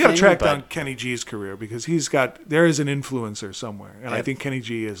of. We got to thing, track but down Kenny G's career because there is an influencer somewhere, and I Yep. think Kenny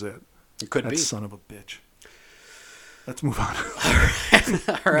G is it. It could That be. son of a bitch. Let's move on. All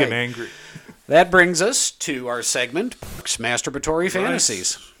I'm right. getting angry. That brings us to our segment, Masturbatory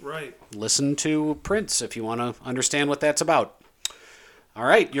Fantasies. Right. Listen to Prince if you want to understand what that's about. All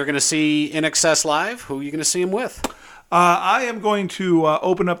right, you're going to see In Excess live. Who are you going to see him with? I am going to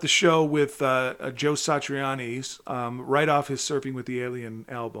open up the show with Joe Satriani's right off his Surfing with the Alien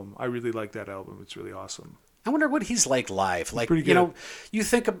album. I really like that album. It's really awesome. I wonder what he's like live. Like, pretty you know, good. you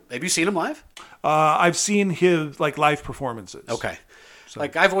think of, have you seen him live? I've seen his live performances. Okay.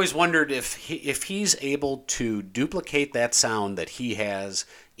 Like, I've always wondered if he's able to duplicate that sound that he has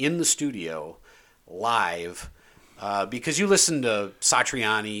in the studio live, because you listen to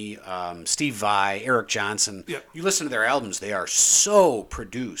Satriani, Steve Vai, Eric Johnson. Yep. You listen to their albums; they are so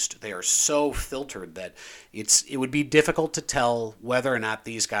produced, they are so filtered that it would be difficult to tell whether or not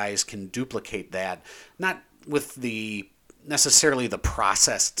these guys can duplicate that. Not with necessarily the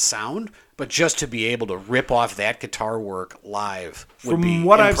processed sound, but just to be able to rip off that guitar work live would be From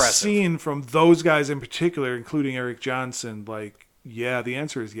what impressive. I've seen from those guys in particular, including Eric Johnson, like, yeah, the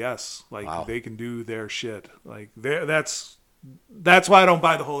answer is yes. Like, Wow. they can do their shit. Like, that's why I don't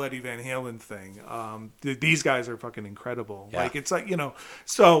buy the whole Eddie Van Halen thing. These guys are fucking incredible. Yeah. Like, it's like, you know,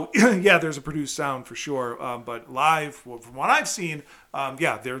 so yeah, there's a produced sound for sure. But live, well, from what I've seen,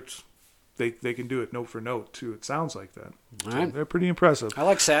 yeah, they can do it note for note too. It sounds like that. All So right. they're pretty impressive. I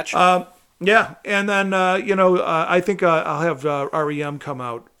like Satch. Yeah, and then I think I'll have REM come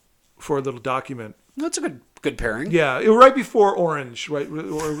out for a little document. That's a good pairing. Yeah, it was right before Orange, right?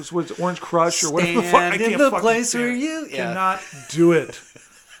 Or was it Orange Crush or whatever the fuck? I Stand in can't the fucking place stand where it. you- yeah. Cannot do it.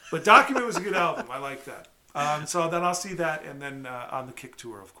 But Document was a good album. I like that. So then I'll see that, and then on the Kick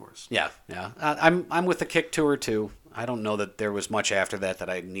tour, of course. Yeah. I'm with the Kick tour too. I don't know that there was much after that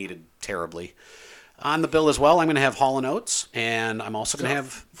I needed terribly. On the bill as well, I'm going to have Hall & Oates, and I'm also going to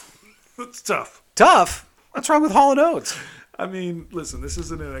have It's tough. Tough. What's wrong with Hall & Oates? I mean, listen, this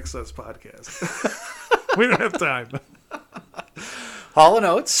isn't an excess podcast. We don't have time. Hall &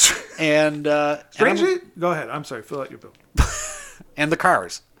 Oates and Strangely, go ahead. I'm sorry. Fill out your bill. and the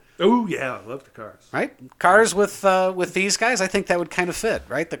Cars. Oh yeah, I love the Cars. Right? Cars with these guys, I think that would kind of fit,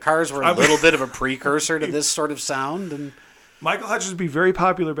 right? The Cars were a little bit of a precursor to this sort of sound, and Michael Hutchins would be very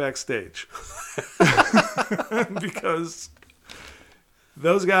popular backstage because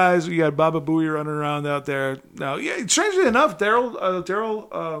those guys, you got Baba Booey running around out there. Now, yeah, strangely enough,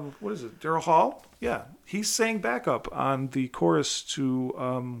 Daryl, what is it? Daryl Hall? Yeah, he sang backup on the chorus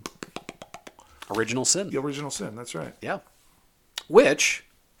to Original Sin. The Original Sin. That's right. Yeah. Which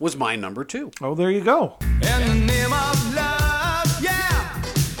was my number 2. Oh, there you go. In the name of love, yeah,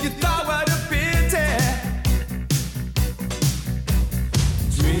 you thought what a big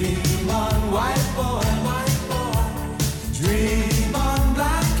Dream on, white boy, dream on,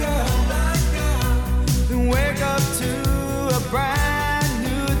 black girl, then wake up to a brand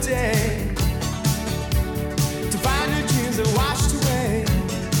new day, to find your dreams are washed away.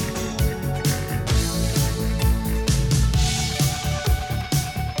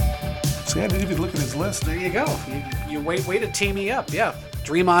 See, I didn't even look at his list. There you go. You way to tee me up. Yeah.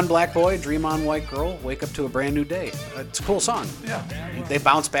 Dream on, black boy. Dream on, white girl. Wake up to a brand new day. It's a cool song. Yeah. They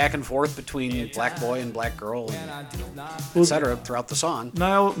bounce back and forth between black boy and black girl, and etc. throughout the song.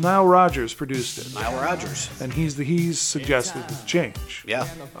 Nile Rodgers produced it, Nile Rodgers. and he's suggested the change Yeah.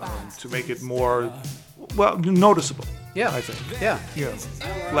 to make it more, well, noticeable. Yeah. I think. Yeah.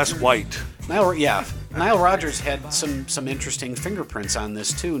 Less white. Nile Rodgers had some interesting fingerprints on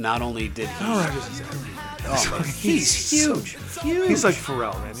this too. Not only did he, Nile Rodgers is everything. he's huge. He's like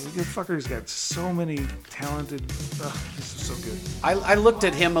Pharrell, man. The fucker's got so many talented. He's so good. I looked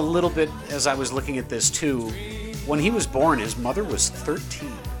at him a little bit as I was looking at this too. When he was born, his mother was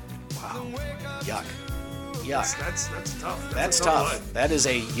 13. Wow. Yuck. That's tough. That's a tough. life. That is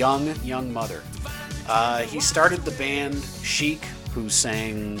a young mother. He started the band Chic, who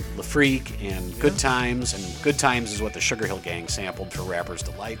sang La Freak and Good Times, and Good Times is what the Sugar Hill Gang sampled for Rapper's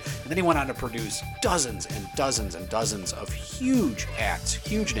Delight. And then he went on to produce dozens and dozens and dozens of huge acts,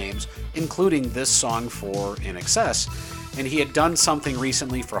 huge names, including this song for In Excess. And he had done something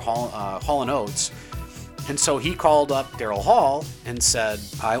recently for Hall & Oates. And so he called up Daryl Hall and said,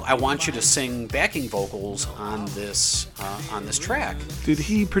 I want you to sing backing vocals on this track. Did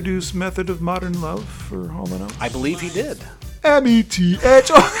he produce Method of Modern Love for Hall & Oates? I believe he did. METH.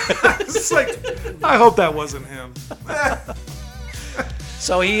 It's like, I hope that wasn't him.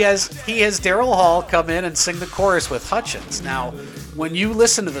 So he has Daryl Hall come in and sing the chorus with Hutchins. Now, when you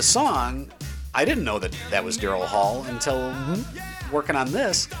listen to the song, I didn't know that was Daryl Hall until working on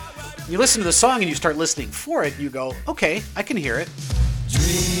this. You listen to the song and you start listening for it, you go, okay, I can hear it.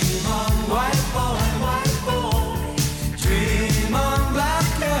 Dream on, white boy, dream on,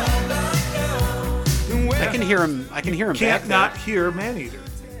 black girl, I can hear him back Can't there. not hear Maneater.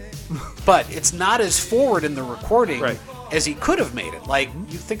 But it's not as forward in the recording Right. as he could have made it. Like,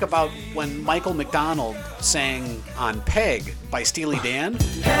 you think about when Michael McDonald sang on Peg by Steely Dan.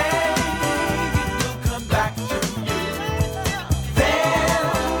 come back to you.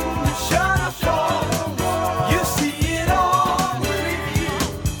 Then the shutter falls. You see it all with you.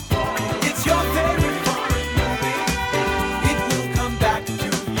 It's your favorite part movie. It will come back to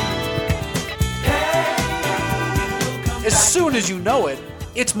you. Hey, it will come As back. soon as you know it,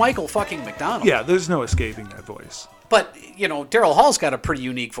 it's Michael fucking McDonald. Yeah, there's no escaping that voice. But, Daryl Hall's got a pretty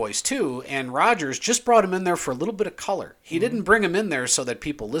unique voice, too, and Rodgers just brought him in there for a little bit of color. He didn't bring him in there so that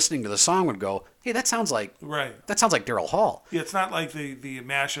people listening to the song would go, hey, that sounds like Daryl Hall. Yeah, it's not like the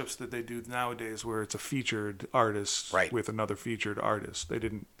mashups that they do nowadays where it's a featured artist Right. with another featured artist. They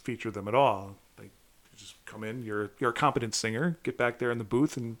didn't feature them at all. Like, you just come in, you're a competent singer, get back there in the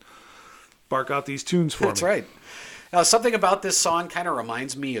booth and bark out these tunes for That's me. right. Now, something about this song kind of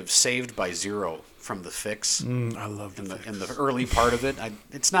reminds me of Saved by Zero from The Fix. I love In the early part of it.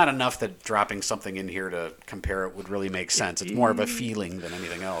 It's not enough that dropping something in here to compare it would really make sense. It's more of a feeling than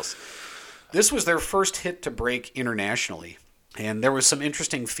anything else. This was their first hit to break internationally, and there was some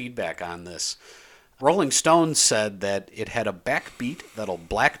interesting feedback on this. Rolling Stone said that it had a backbeat that'll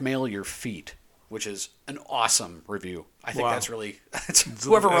blackmail your feet, which is an awesome review. I think Wow. that's really...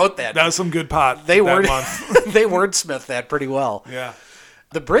 whoever wrote that. That was some good pot They that word, month. they wordsmithed that pretty well. Yeah.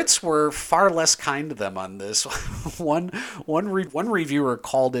 The Brits were far less kind to them on this. One reviewer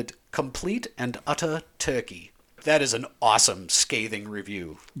called it complete and utter turkey. That is an awesome, scathing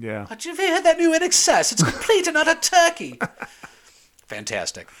review. Yeah. Have you heard that new In Excess? It's complete and utter turkey.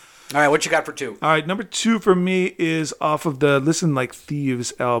 Fantastic. All right, what you got for two? All right, number 2 for me is off of the Listen Like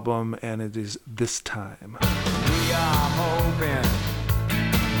Thieves album, and it is This Time. We are hoping,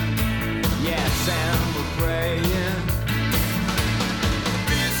 yes, and we're praying.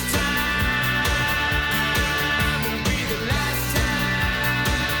 This time will be the last time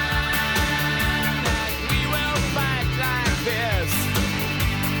that we will fight like this.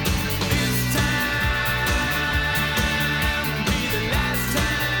 This time will be the last time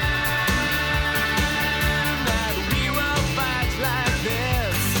that we will fight like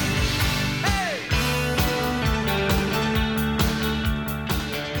this. Hey!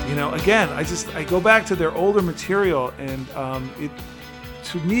 Again, I go back to their older material, and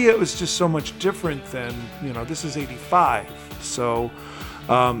to me it was just so much different than, this is 85, so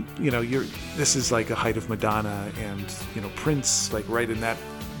this is like a height of Madonna and Prince, like right in that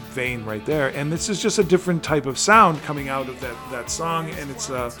vein right there. And this is just a different type of sound coming out of that song, and it's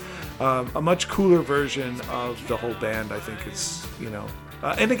a much cooler version of the whole band. I think it's,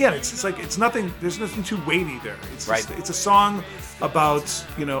 and again, it's nothing. There's nothing too weighty there. It's Right. It's a song about,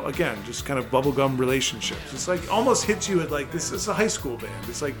 again, just kind of bubblegum relationships. It's like almost hits you at like, this is a high school band.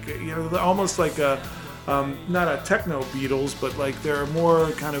 It's like, almost like a not a techno Beatles, but like they're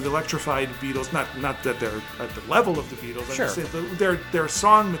more kind of electrified Beatles. Not that they're at the level of the Beatles. I'm Sure. just saying their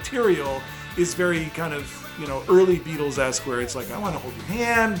song material is very kind of early Beatles-esque, where it's like, I want to hold your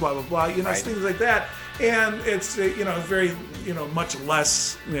hand, blah blah blah, Right. things like that. And it's very much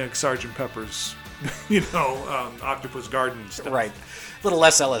less Sgt. Pepper's Octopus Garden stuff. Right. A little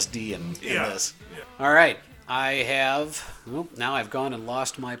less LSD in Yeah. this. All right. I have. Well, now I've gone and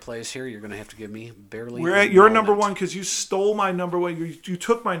lost my place here. You're going to have to give me barely. We're a at your moment. number one because you stole my number one. You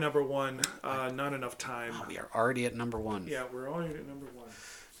took my number one. Not enough time. We are already at number one. Yeah, we're only at number one.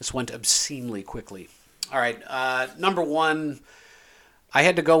 This went obscenely quickly. All right. Number one, I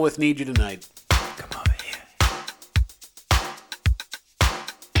had to go with Need You Tonight. Come over here.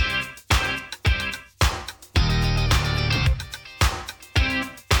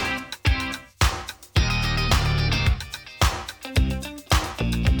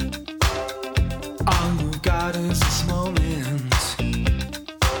 All you've got is this moment.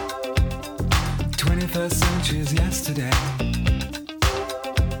 21st century's yesterday.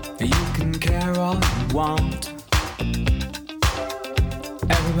 You can care all you want.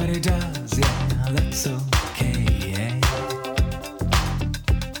 Everybody does, yeah, that's okay.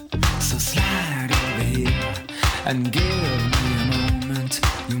 So slide over here and give me a moment.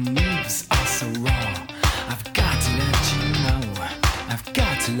 Your moves are so raw. I've got to let you know. I've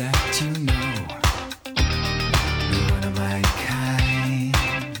got to let you know. You're one of my kind.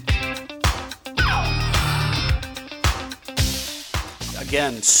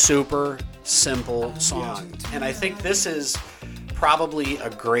 Again, super simple song. And I think this is probably a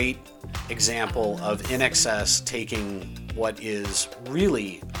great example of INXS taking what is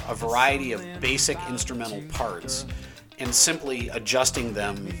really a variety of basic instrumental parts and simply adjusting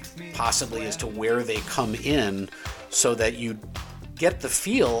them possibly as to where they come in so that you get the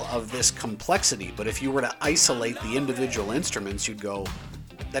feel of this complexity. But if you were to isolate the individual instruments, you'd go,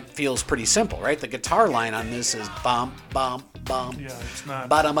 that feels pretty simple, right? The guitar line on this is bum, bum, bum. Yeah, it's not.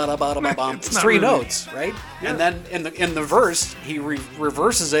 Bada, bada, bada, bada, bum. It's It's not three really- notes, right? And then in the verse, he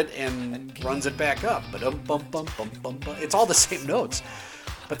reverses it and runs it back up. Ba-dum, bum, bum, bum, bum, bum. It's all the same notes,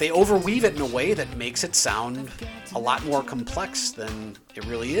 but they overweave it in a way that makes it sound a lot more complex than it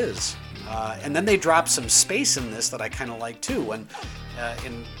really is. And then they drop some space in this that I kind of like too. When I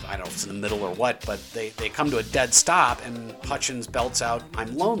don't know if it's in the middle or what, but they come to a dead stop and Hutchins belts out,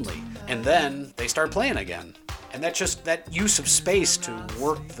 "I'm lonely," and then they start playing again. And that use of space to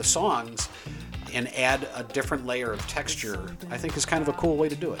work the songs and add a different layer of texture, I think, is kind of a cool way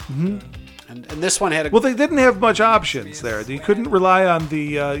to do it. Mm-hmm. And this one had a Well, they didn't have much options there. You couldn't rely on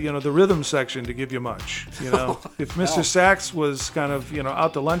the the rhythm section to give you much. If Mr. Sax was kind of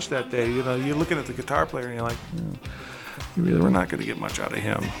out to lunch that day, you're looking at the guitar player and you're like, we're not going to get much out of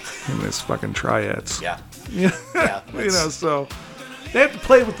him in this fucking triads. yeah. Yeah. that's- So they have to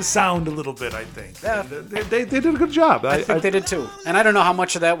play with the sound a little bit, I think. Yeah. They did a good job. I think they did too. And I don't know how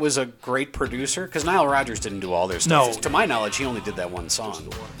much of that was a great producer, because Nile Rodgers didn't do all their stuff. No. To my knowledge, he only did that one song.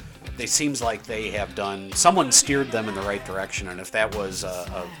 It seems like they have done. Someone steered them in the right direction, and if that was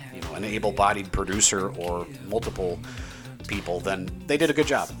an able-bodied producer or multiple people, then they did a good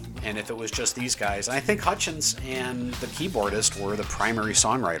job. And if it was just these guys, and I think Hutchins and the keyboardist were the primary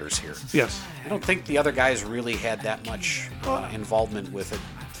songwriters here. Yes. I don't think the other guys really had that much involvement with it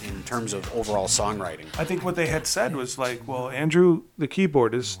in terms of overall songwriting. I think what they had said was like, well, Andrew, the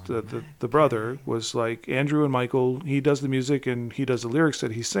keyboardist, the brother, was like, Andrew and Michael, he does the music and he does the lyrics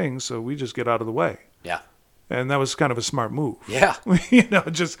that he sings, so we just get out of the way. Yeah. And that was kind of a smart move. Yeah.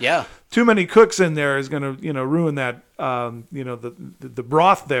 Just Yeah. too many cooks in there is going to, ruin that, the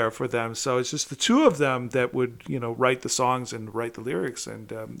broth there for them. So it's just the two of them that would, write the songs and write the lyrics. And,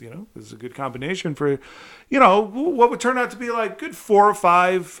 this is a good combination for, what would turn out to be like good 4 or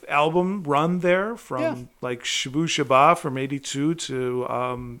 5 album run there from like Shabu Shabba from 82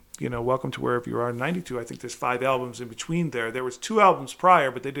 to, Welcome to Wherever You Are in 92. I think there's 5 albums in between there. There was 2 albums prior,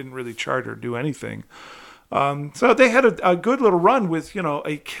 but they didn't really chart or do anything. So they had a good little run with,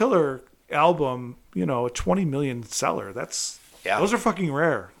 a killer album, a 20 million seller. Those are fucking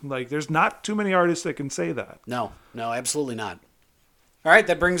rare. Like, there's not too many artists that can say that. No, absolutely not. All right,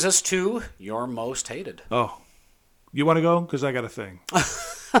 that brings us to your most hated. Oh, you want to go? Because I got a thing.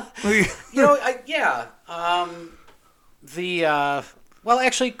 Well,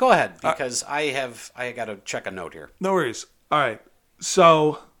 actually, go ahead, because I got to check a note here. No worries. All right.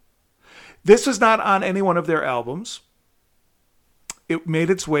 So this was not on any one of their albums. It made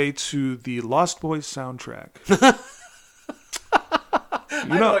its way to the Lost Boys soundtrack.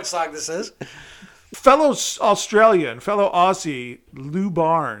 I know what song this is. Fellow Australian, fellow Aussie, Lou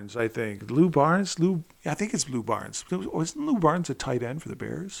Barnes, I think. Lou Barnes? I think it's Lou Barnes. Wasn't Lou Barnes a tight end for the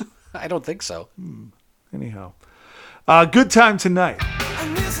Bears? I don't think so. Anyhow. Good Time Tonight.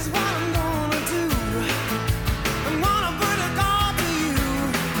 And this is what I'm gonna do. I'm gonna put a call to you.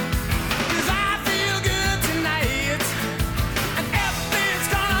 'Cause I feel good tonight. And everything's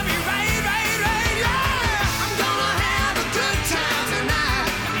gonna be right, yeah. I'm gonna have a good time tonight.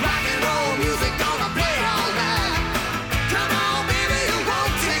 Rock and roll music gonna play all night. Come on, baby, it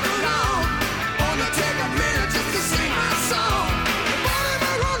won't take long. Only take a minute just to sing my song. The body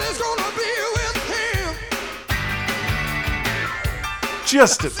my run is gonna be with him.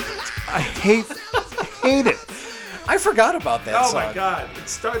 I hate it. I forgot about that Oh song. my God! It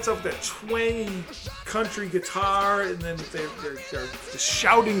starts off with that twangy country guitar, and then they're just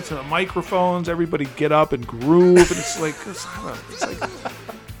shouting to the microphones. Everybody get up and groove, and it's like,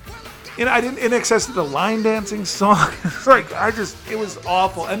 I didn't In Excess of the line dancing song. It's like it was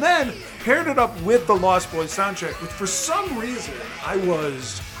awful. And then paired it up with the Lost Boys soundtrack, which for some reason I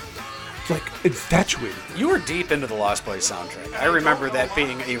was like infatuated. You were deep into the Lost Boys soundtrack. I remember that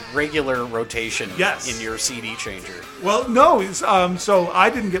being a regular rotation Yes. in your CD changer. Well, no, so I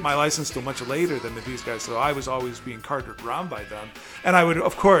didn't get my license till much later than these guys, so I was always being carted around by them. And I would,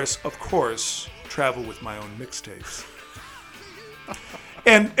 of course, travel with my own mixtapes.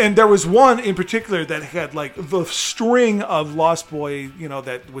 And there was one in particular that had like the string of Lost Boy,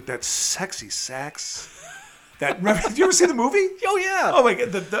 that with that sexy sax. Remember, did you ever see the movie? Oh yeah. Oh my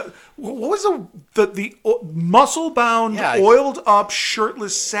God! What was the muscle-bound, Yeah. oiled-up,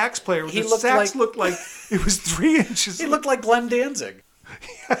 shirtless sax player? He The looked sax like- looked like it was 3 inches. He looked like Glenn Danzig.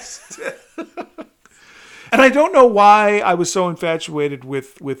 Yes. And I don't know why I was so infatuated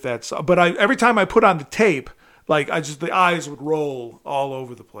with that song, but every time I put on the tape, like the eyes would roll all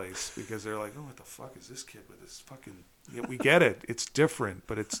over the place because they're like, oh, what the fuck is this kid with this fucking? Yeah, we get it. It's different,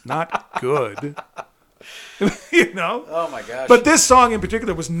 but it's not good. Oh my gosh. But this song in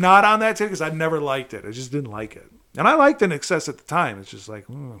particular was not on that tape because I never liked it. I just didn't like it. And I liked In Excess at the time. It's just like,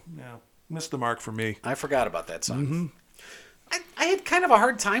 missed the mark for me. I forgot about that song. Mm-hmm. I had kind of a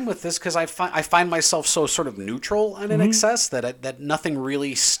hard time with this because I find myself so sort of neutral on In Excess that nothing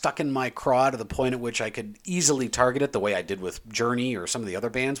really stuck in my craw to the point at which I could easily target it the way I did with Journey or some of the other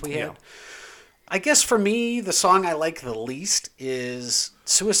bands we had. Yeah. I guess for me, the song I like the least is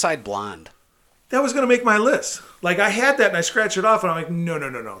Suicide Blonde. That was going to make my list. Like, I had that and I scratched it off and I'm like, no.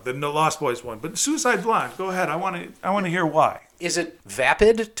 The Lost Boys one. But Suicide Blonde, go ahead. I want to hear why. Is it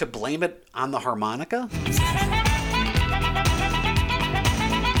vapid to blame it on the harmonica?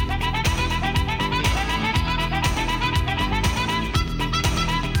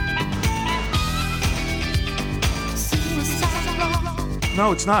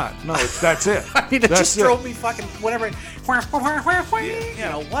 No, it's not. No, that's it. I mean, it That's just drove me fucking whatever. You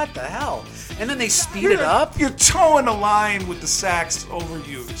know, what the hell? And then they speed it up. You're towing the line with the sax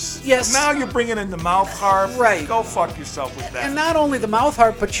overuse. Yes. Now you're bringing in the mouth harp. Right. Go fuck yourself with that. And not only the mouth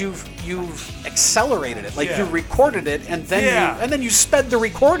harp, but you've accelerated it. Like Yeah. you recorded it, and then Yeah. you sped the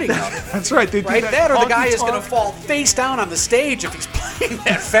recording of it. That's right. They do Right, that or the guy is going to honky-tonk- fall face down on the stage if he's playing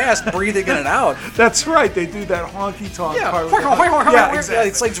that fast, breathing in and out. That's right. They do that honky tonk Yeah, part. with the- yeah, exactly.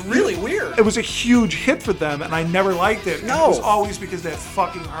 it's like really weird. It was a huge hit for them, and I never liked it. And No. it was always because of that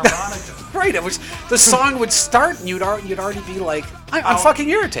fucking harmonica. Right, it was the song would start and you'd already be like, I'm fucking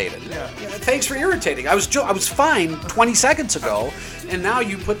irritated. Yeah. Thanks for irritating. I was fine 20 seconds ago, and now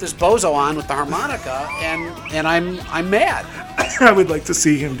you put this bozo on with the harmonica, and I'm mad. I would like to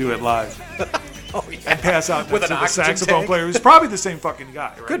see him do it live Oh yeah. and pass out With next an to the oxygen saxophone tank? player, who's probably the same fucking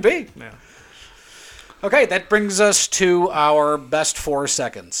guy. Right? Could be. Yeah. Okay, that brings us to our best 4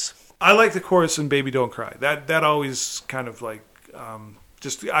 seconds. I like the chorus in "Baby Don't Cry." That always kind of like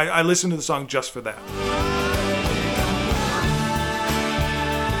I listen to the song just for that.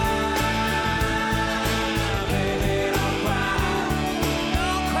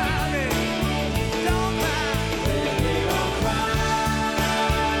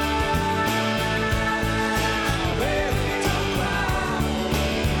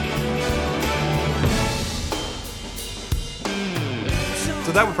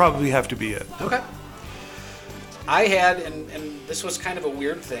 So that would probably have to be it. Okay. I had, and this was kind of a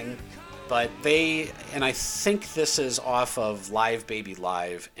weird thing, but I think this is off of Live Baby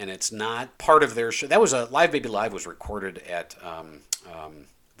Live, and it's not part of their show. That was Live Baby Live was recorded at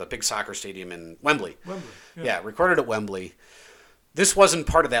the big soccer stadium in Wembley. Wembley, Yeah, recorded at Wembley. This wasn't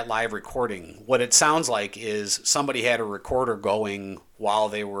part of that live recording. What it sounds like is somebody had a recorder going while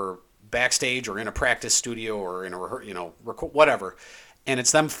they were backstage or in a practice studio or in a whatever, and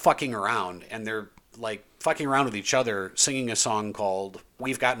it's them fucking around, and they're like fucking around with each other, singing a song called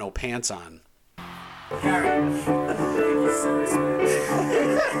 "We've Got No Pants On."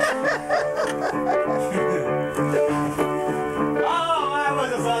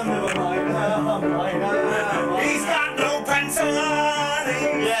 He's got no pants on.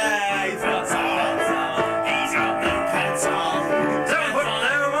 Yeah, he's got pants on. He's got no pants on. Don't put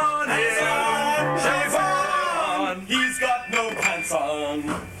them on him. Shave on. He's got no pants on.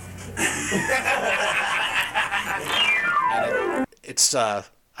 And it's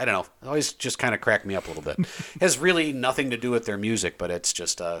I don't know. It always just kind of cracked me up a little bit. It has really nothing to do with their music, but it's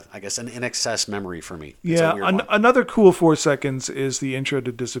just, I guess, an in-excess memory for me. It's a Yeah, weird one. another cool 4 seconds is the intro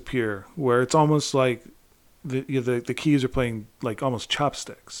to Disappear, where it's almost like the keys are playing like almost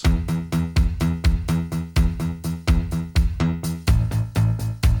chopsticks.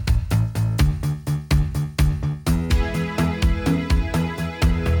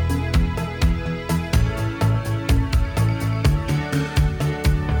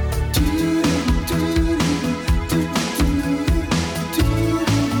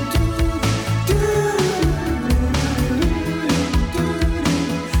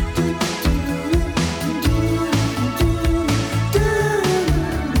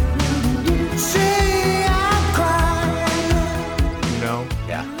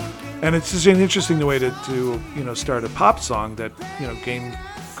 Yeah. And it's just an interesting way to start a pop song that gained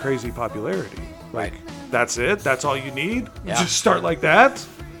crazy popularity. Like, Right. that's it? That's all you need? Yeah. Just start like that?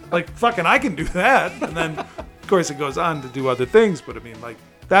 Like, fucking I can do that. And then, of course, it goes on to do other things. But I mean, like,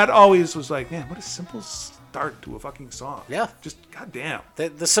 that always was like, man, what a simple start to a fucking song. Yeah. Just, goddamn.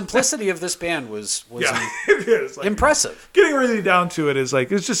 The simplicity of this band was Yeah, it is. Like, impressive. getting really down to it is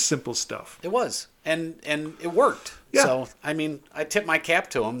like, it's just simple stuff. It was, and it worked. Yeah. So I mean, I tip my cap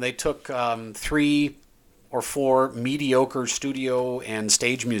to them. They took 3 or 4 mediocre studio and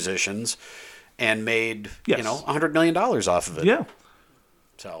stage musicians and made Yes. $100 million off of it. Yeah.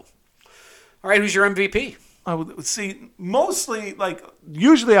 So, all right, who's your MVP? I would see mostly like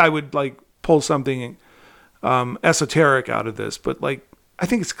usually I would like pull something esoteric out of this, but like I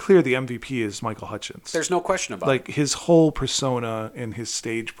think it's clear the MVP is Michael Hutchence. There's no question about like it. his whole persona and his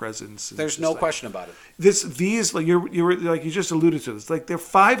stage presence. is There's just no like- question about it. These like you were like you just alluded to this. Like they're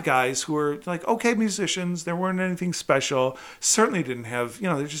 5 guys who are like okay musicians. There weren't anything special. Certainly didn't have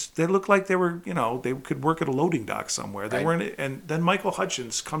they looked like they were they could work at a loading dock somewhere. They Right. weren't. And then Michael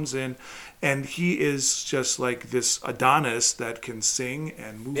Hutchence comes in, and he is just like this Adonis that can sing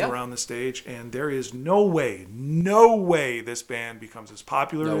and move Yeah. around the stage. And there is no way this band becomes as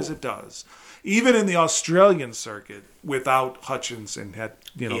popular No. as it does, even in the Australian circuit, without Hutchence and had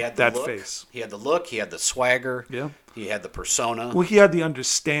He had the that look, face. He had the look. He had the swagger. Yeah. He had the persona. Well, he had the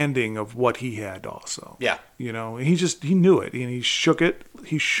understanding of what he had also. Yeah. And he knew it, and he shook it.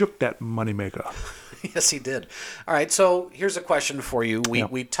 He shook that moneymaker. Yes, he did. All right, so here's a question for you. Yeah.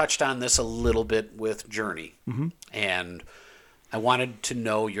 We touched on this a little bit with Journey, and I wanted to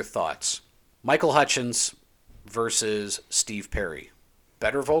know your thoughts. Michael Hutchence versus Steve Perry.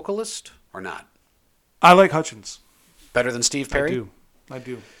 Better vocalist or not? I like Hutchence. Better than Steve Perry? I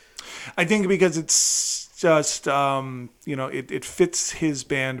do. I think because it's just, it fits his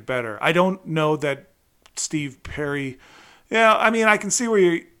band better. I don't know that Steve Perry. Yeah, I mean, I can see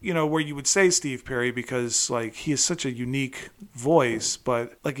where where you would say Steve Perry because like he has such a unique voice,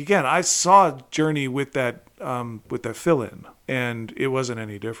 but like again, I saw Journey with that fill-in, and it wasn't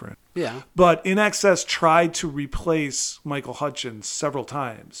any different. Yeah. But In Excess tried to replace Michael Hutchence several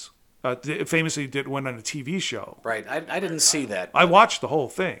times. Famously went on a TV show. Right. I didn't see that. I watched the whole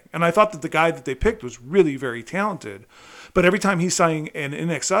thing, and I thought that the guy that they picked was really very talented. But every time he sang an In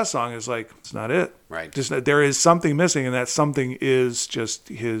Excess song, it's like, it's not it. Right. Just there is something missing, and that something is just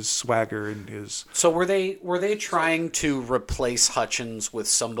his swagger and his. So were they trying to replace Hutchins with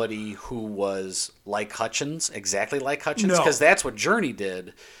somebody who was like Hutchins, exactly like Hutchins? No. Because that's what Journey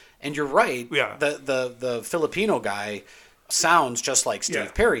did. And you're right. Yeah. The Filipino guy sounds just like Steve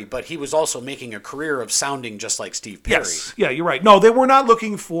Yeah. Perry, but he was also making a career of sounding just like Steve Perry. Yes. Yeah, you're right. No, they were not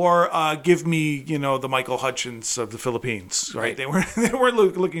looking for give me, the Michael Hutchence of the Philippines, right? Right. They weren't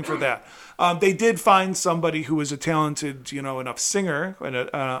looking for that. They did find somebody who was a talented, enough singer and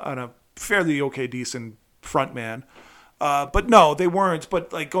a fairly okay, decent front man. But no, they weren't.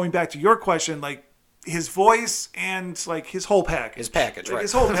 But like going back to your question, like his voice and like his whole package. His package, Like, right.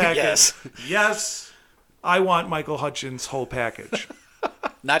 His whole package. Yes. Yes. I want Michael Hutchins' whole package.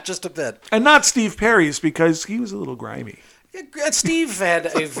 Not just a bit. And not Steve Perry's, because he was a little grimy. Yeah, Steve had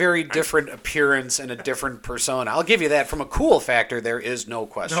a very different appearance and a different persona. I'll give you that. From a cool factor, there is no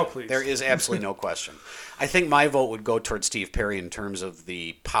question. No, please. There is absolutely no question. I think my vote would go towards Steve Perry in terms of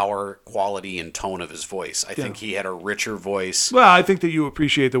the power, quality, and tone of his voice. I think he had a richer voice. Well, I think that you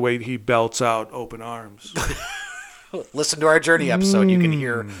appreciate the way he belts out Open Arms. Listen to our Journey episode. You can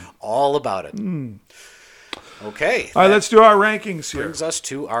hear all about it. Okay. All right, let's do our rankings here. Brings us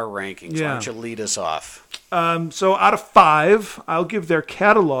to our rankings. Why don't you lead us off? So out of 5, I'll give their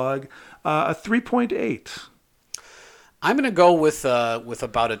catalog a 3.8. I'm going to go with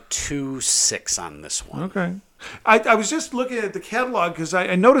about a 2.6 on this one. Okay. I was just looking at the catalog because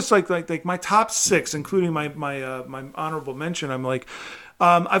I noticed like my top 6, including my honorable mention. I'm like,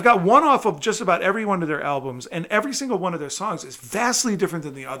 I've got one off of just about every one of their albums, and every single one of their songs is vastly different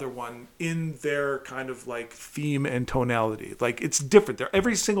than the other one in their kind of like theme and tonality. Like it's different.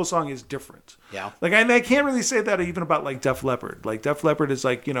 Every single song is different. Yeah. Like I can't really say that even about like Def Leppard. Like Def Leppard is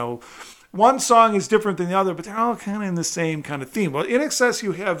like, you know, one song is different than the other, but they're all kind of in the same kind of theme. Well, in Excess,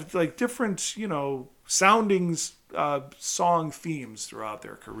 you have like different, you know, soundings, song themes throughout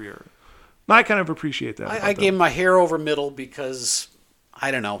their career. And I kind of appreciate that. I gave him a hair over middle because I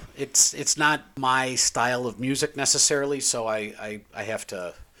don't know. It's not my style of music necessarily, so I have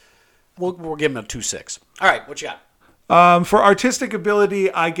to. We'll give him a 2.6. All right, what you got? For artistic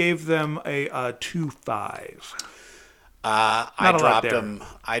ability, I gave them a 2.5.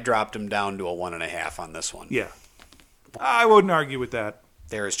 I dropped him down to a 1.5 on this one. Yeah, I wouldn't argue with that.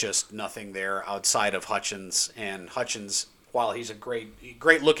 There is just nothing there outside of Hutchins, and Hutchins, while he's a great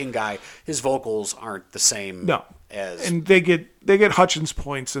looking guy, his vocals aren't the same. No. And they get Hutchins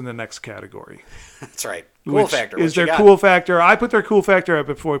points in the next category. That's right. Cool factor. Is their cool factor. I put their cool factor up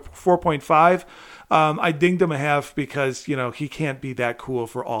at 4.5. I dinged him a half because, you know, he can't be that cool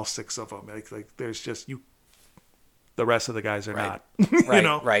for all 6 of them. Like there's just the rest of the guys are not. Right, you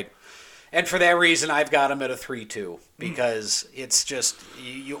know? Right. And for that reason, I've got him at a 3.2 because it's just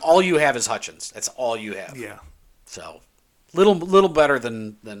all you have is Hutchins. That's all you have. Yeah. So little better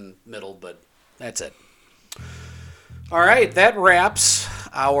than middle, but that's it. All right, that wraps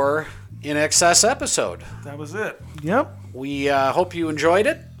our In Excess episode. That was it. Yep. We hope you enjoyed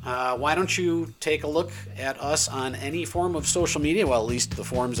it. Why don't you take a look at us on any form of social media, well, at least the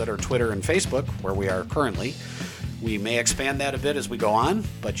forms that are Twitter and Facebook, where we are currently. We may expand that a bit as we go on,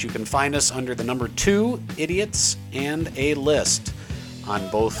 but you can find us under the number 2, Idiots and a List on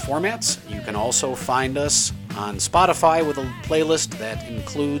both formats. You can also find us on Spotify with a playlist that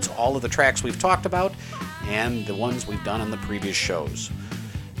includes all of the tracks we've talked about and the ones we've done on the previous shows.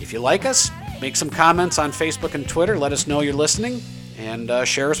 If you like us, make some comments on Facebook and Twitter. Let us know you're listening, and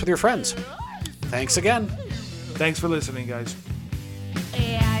share us with your friends. Thanks again. Thanks for listening, guys.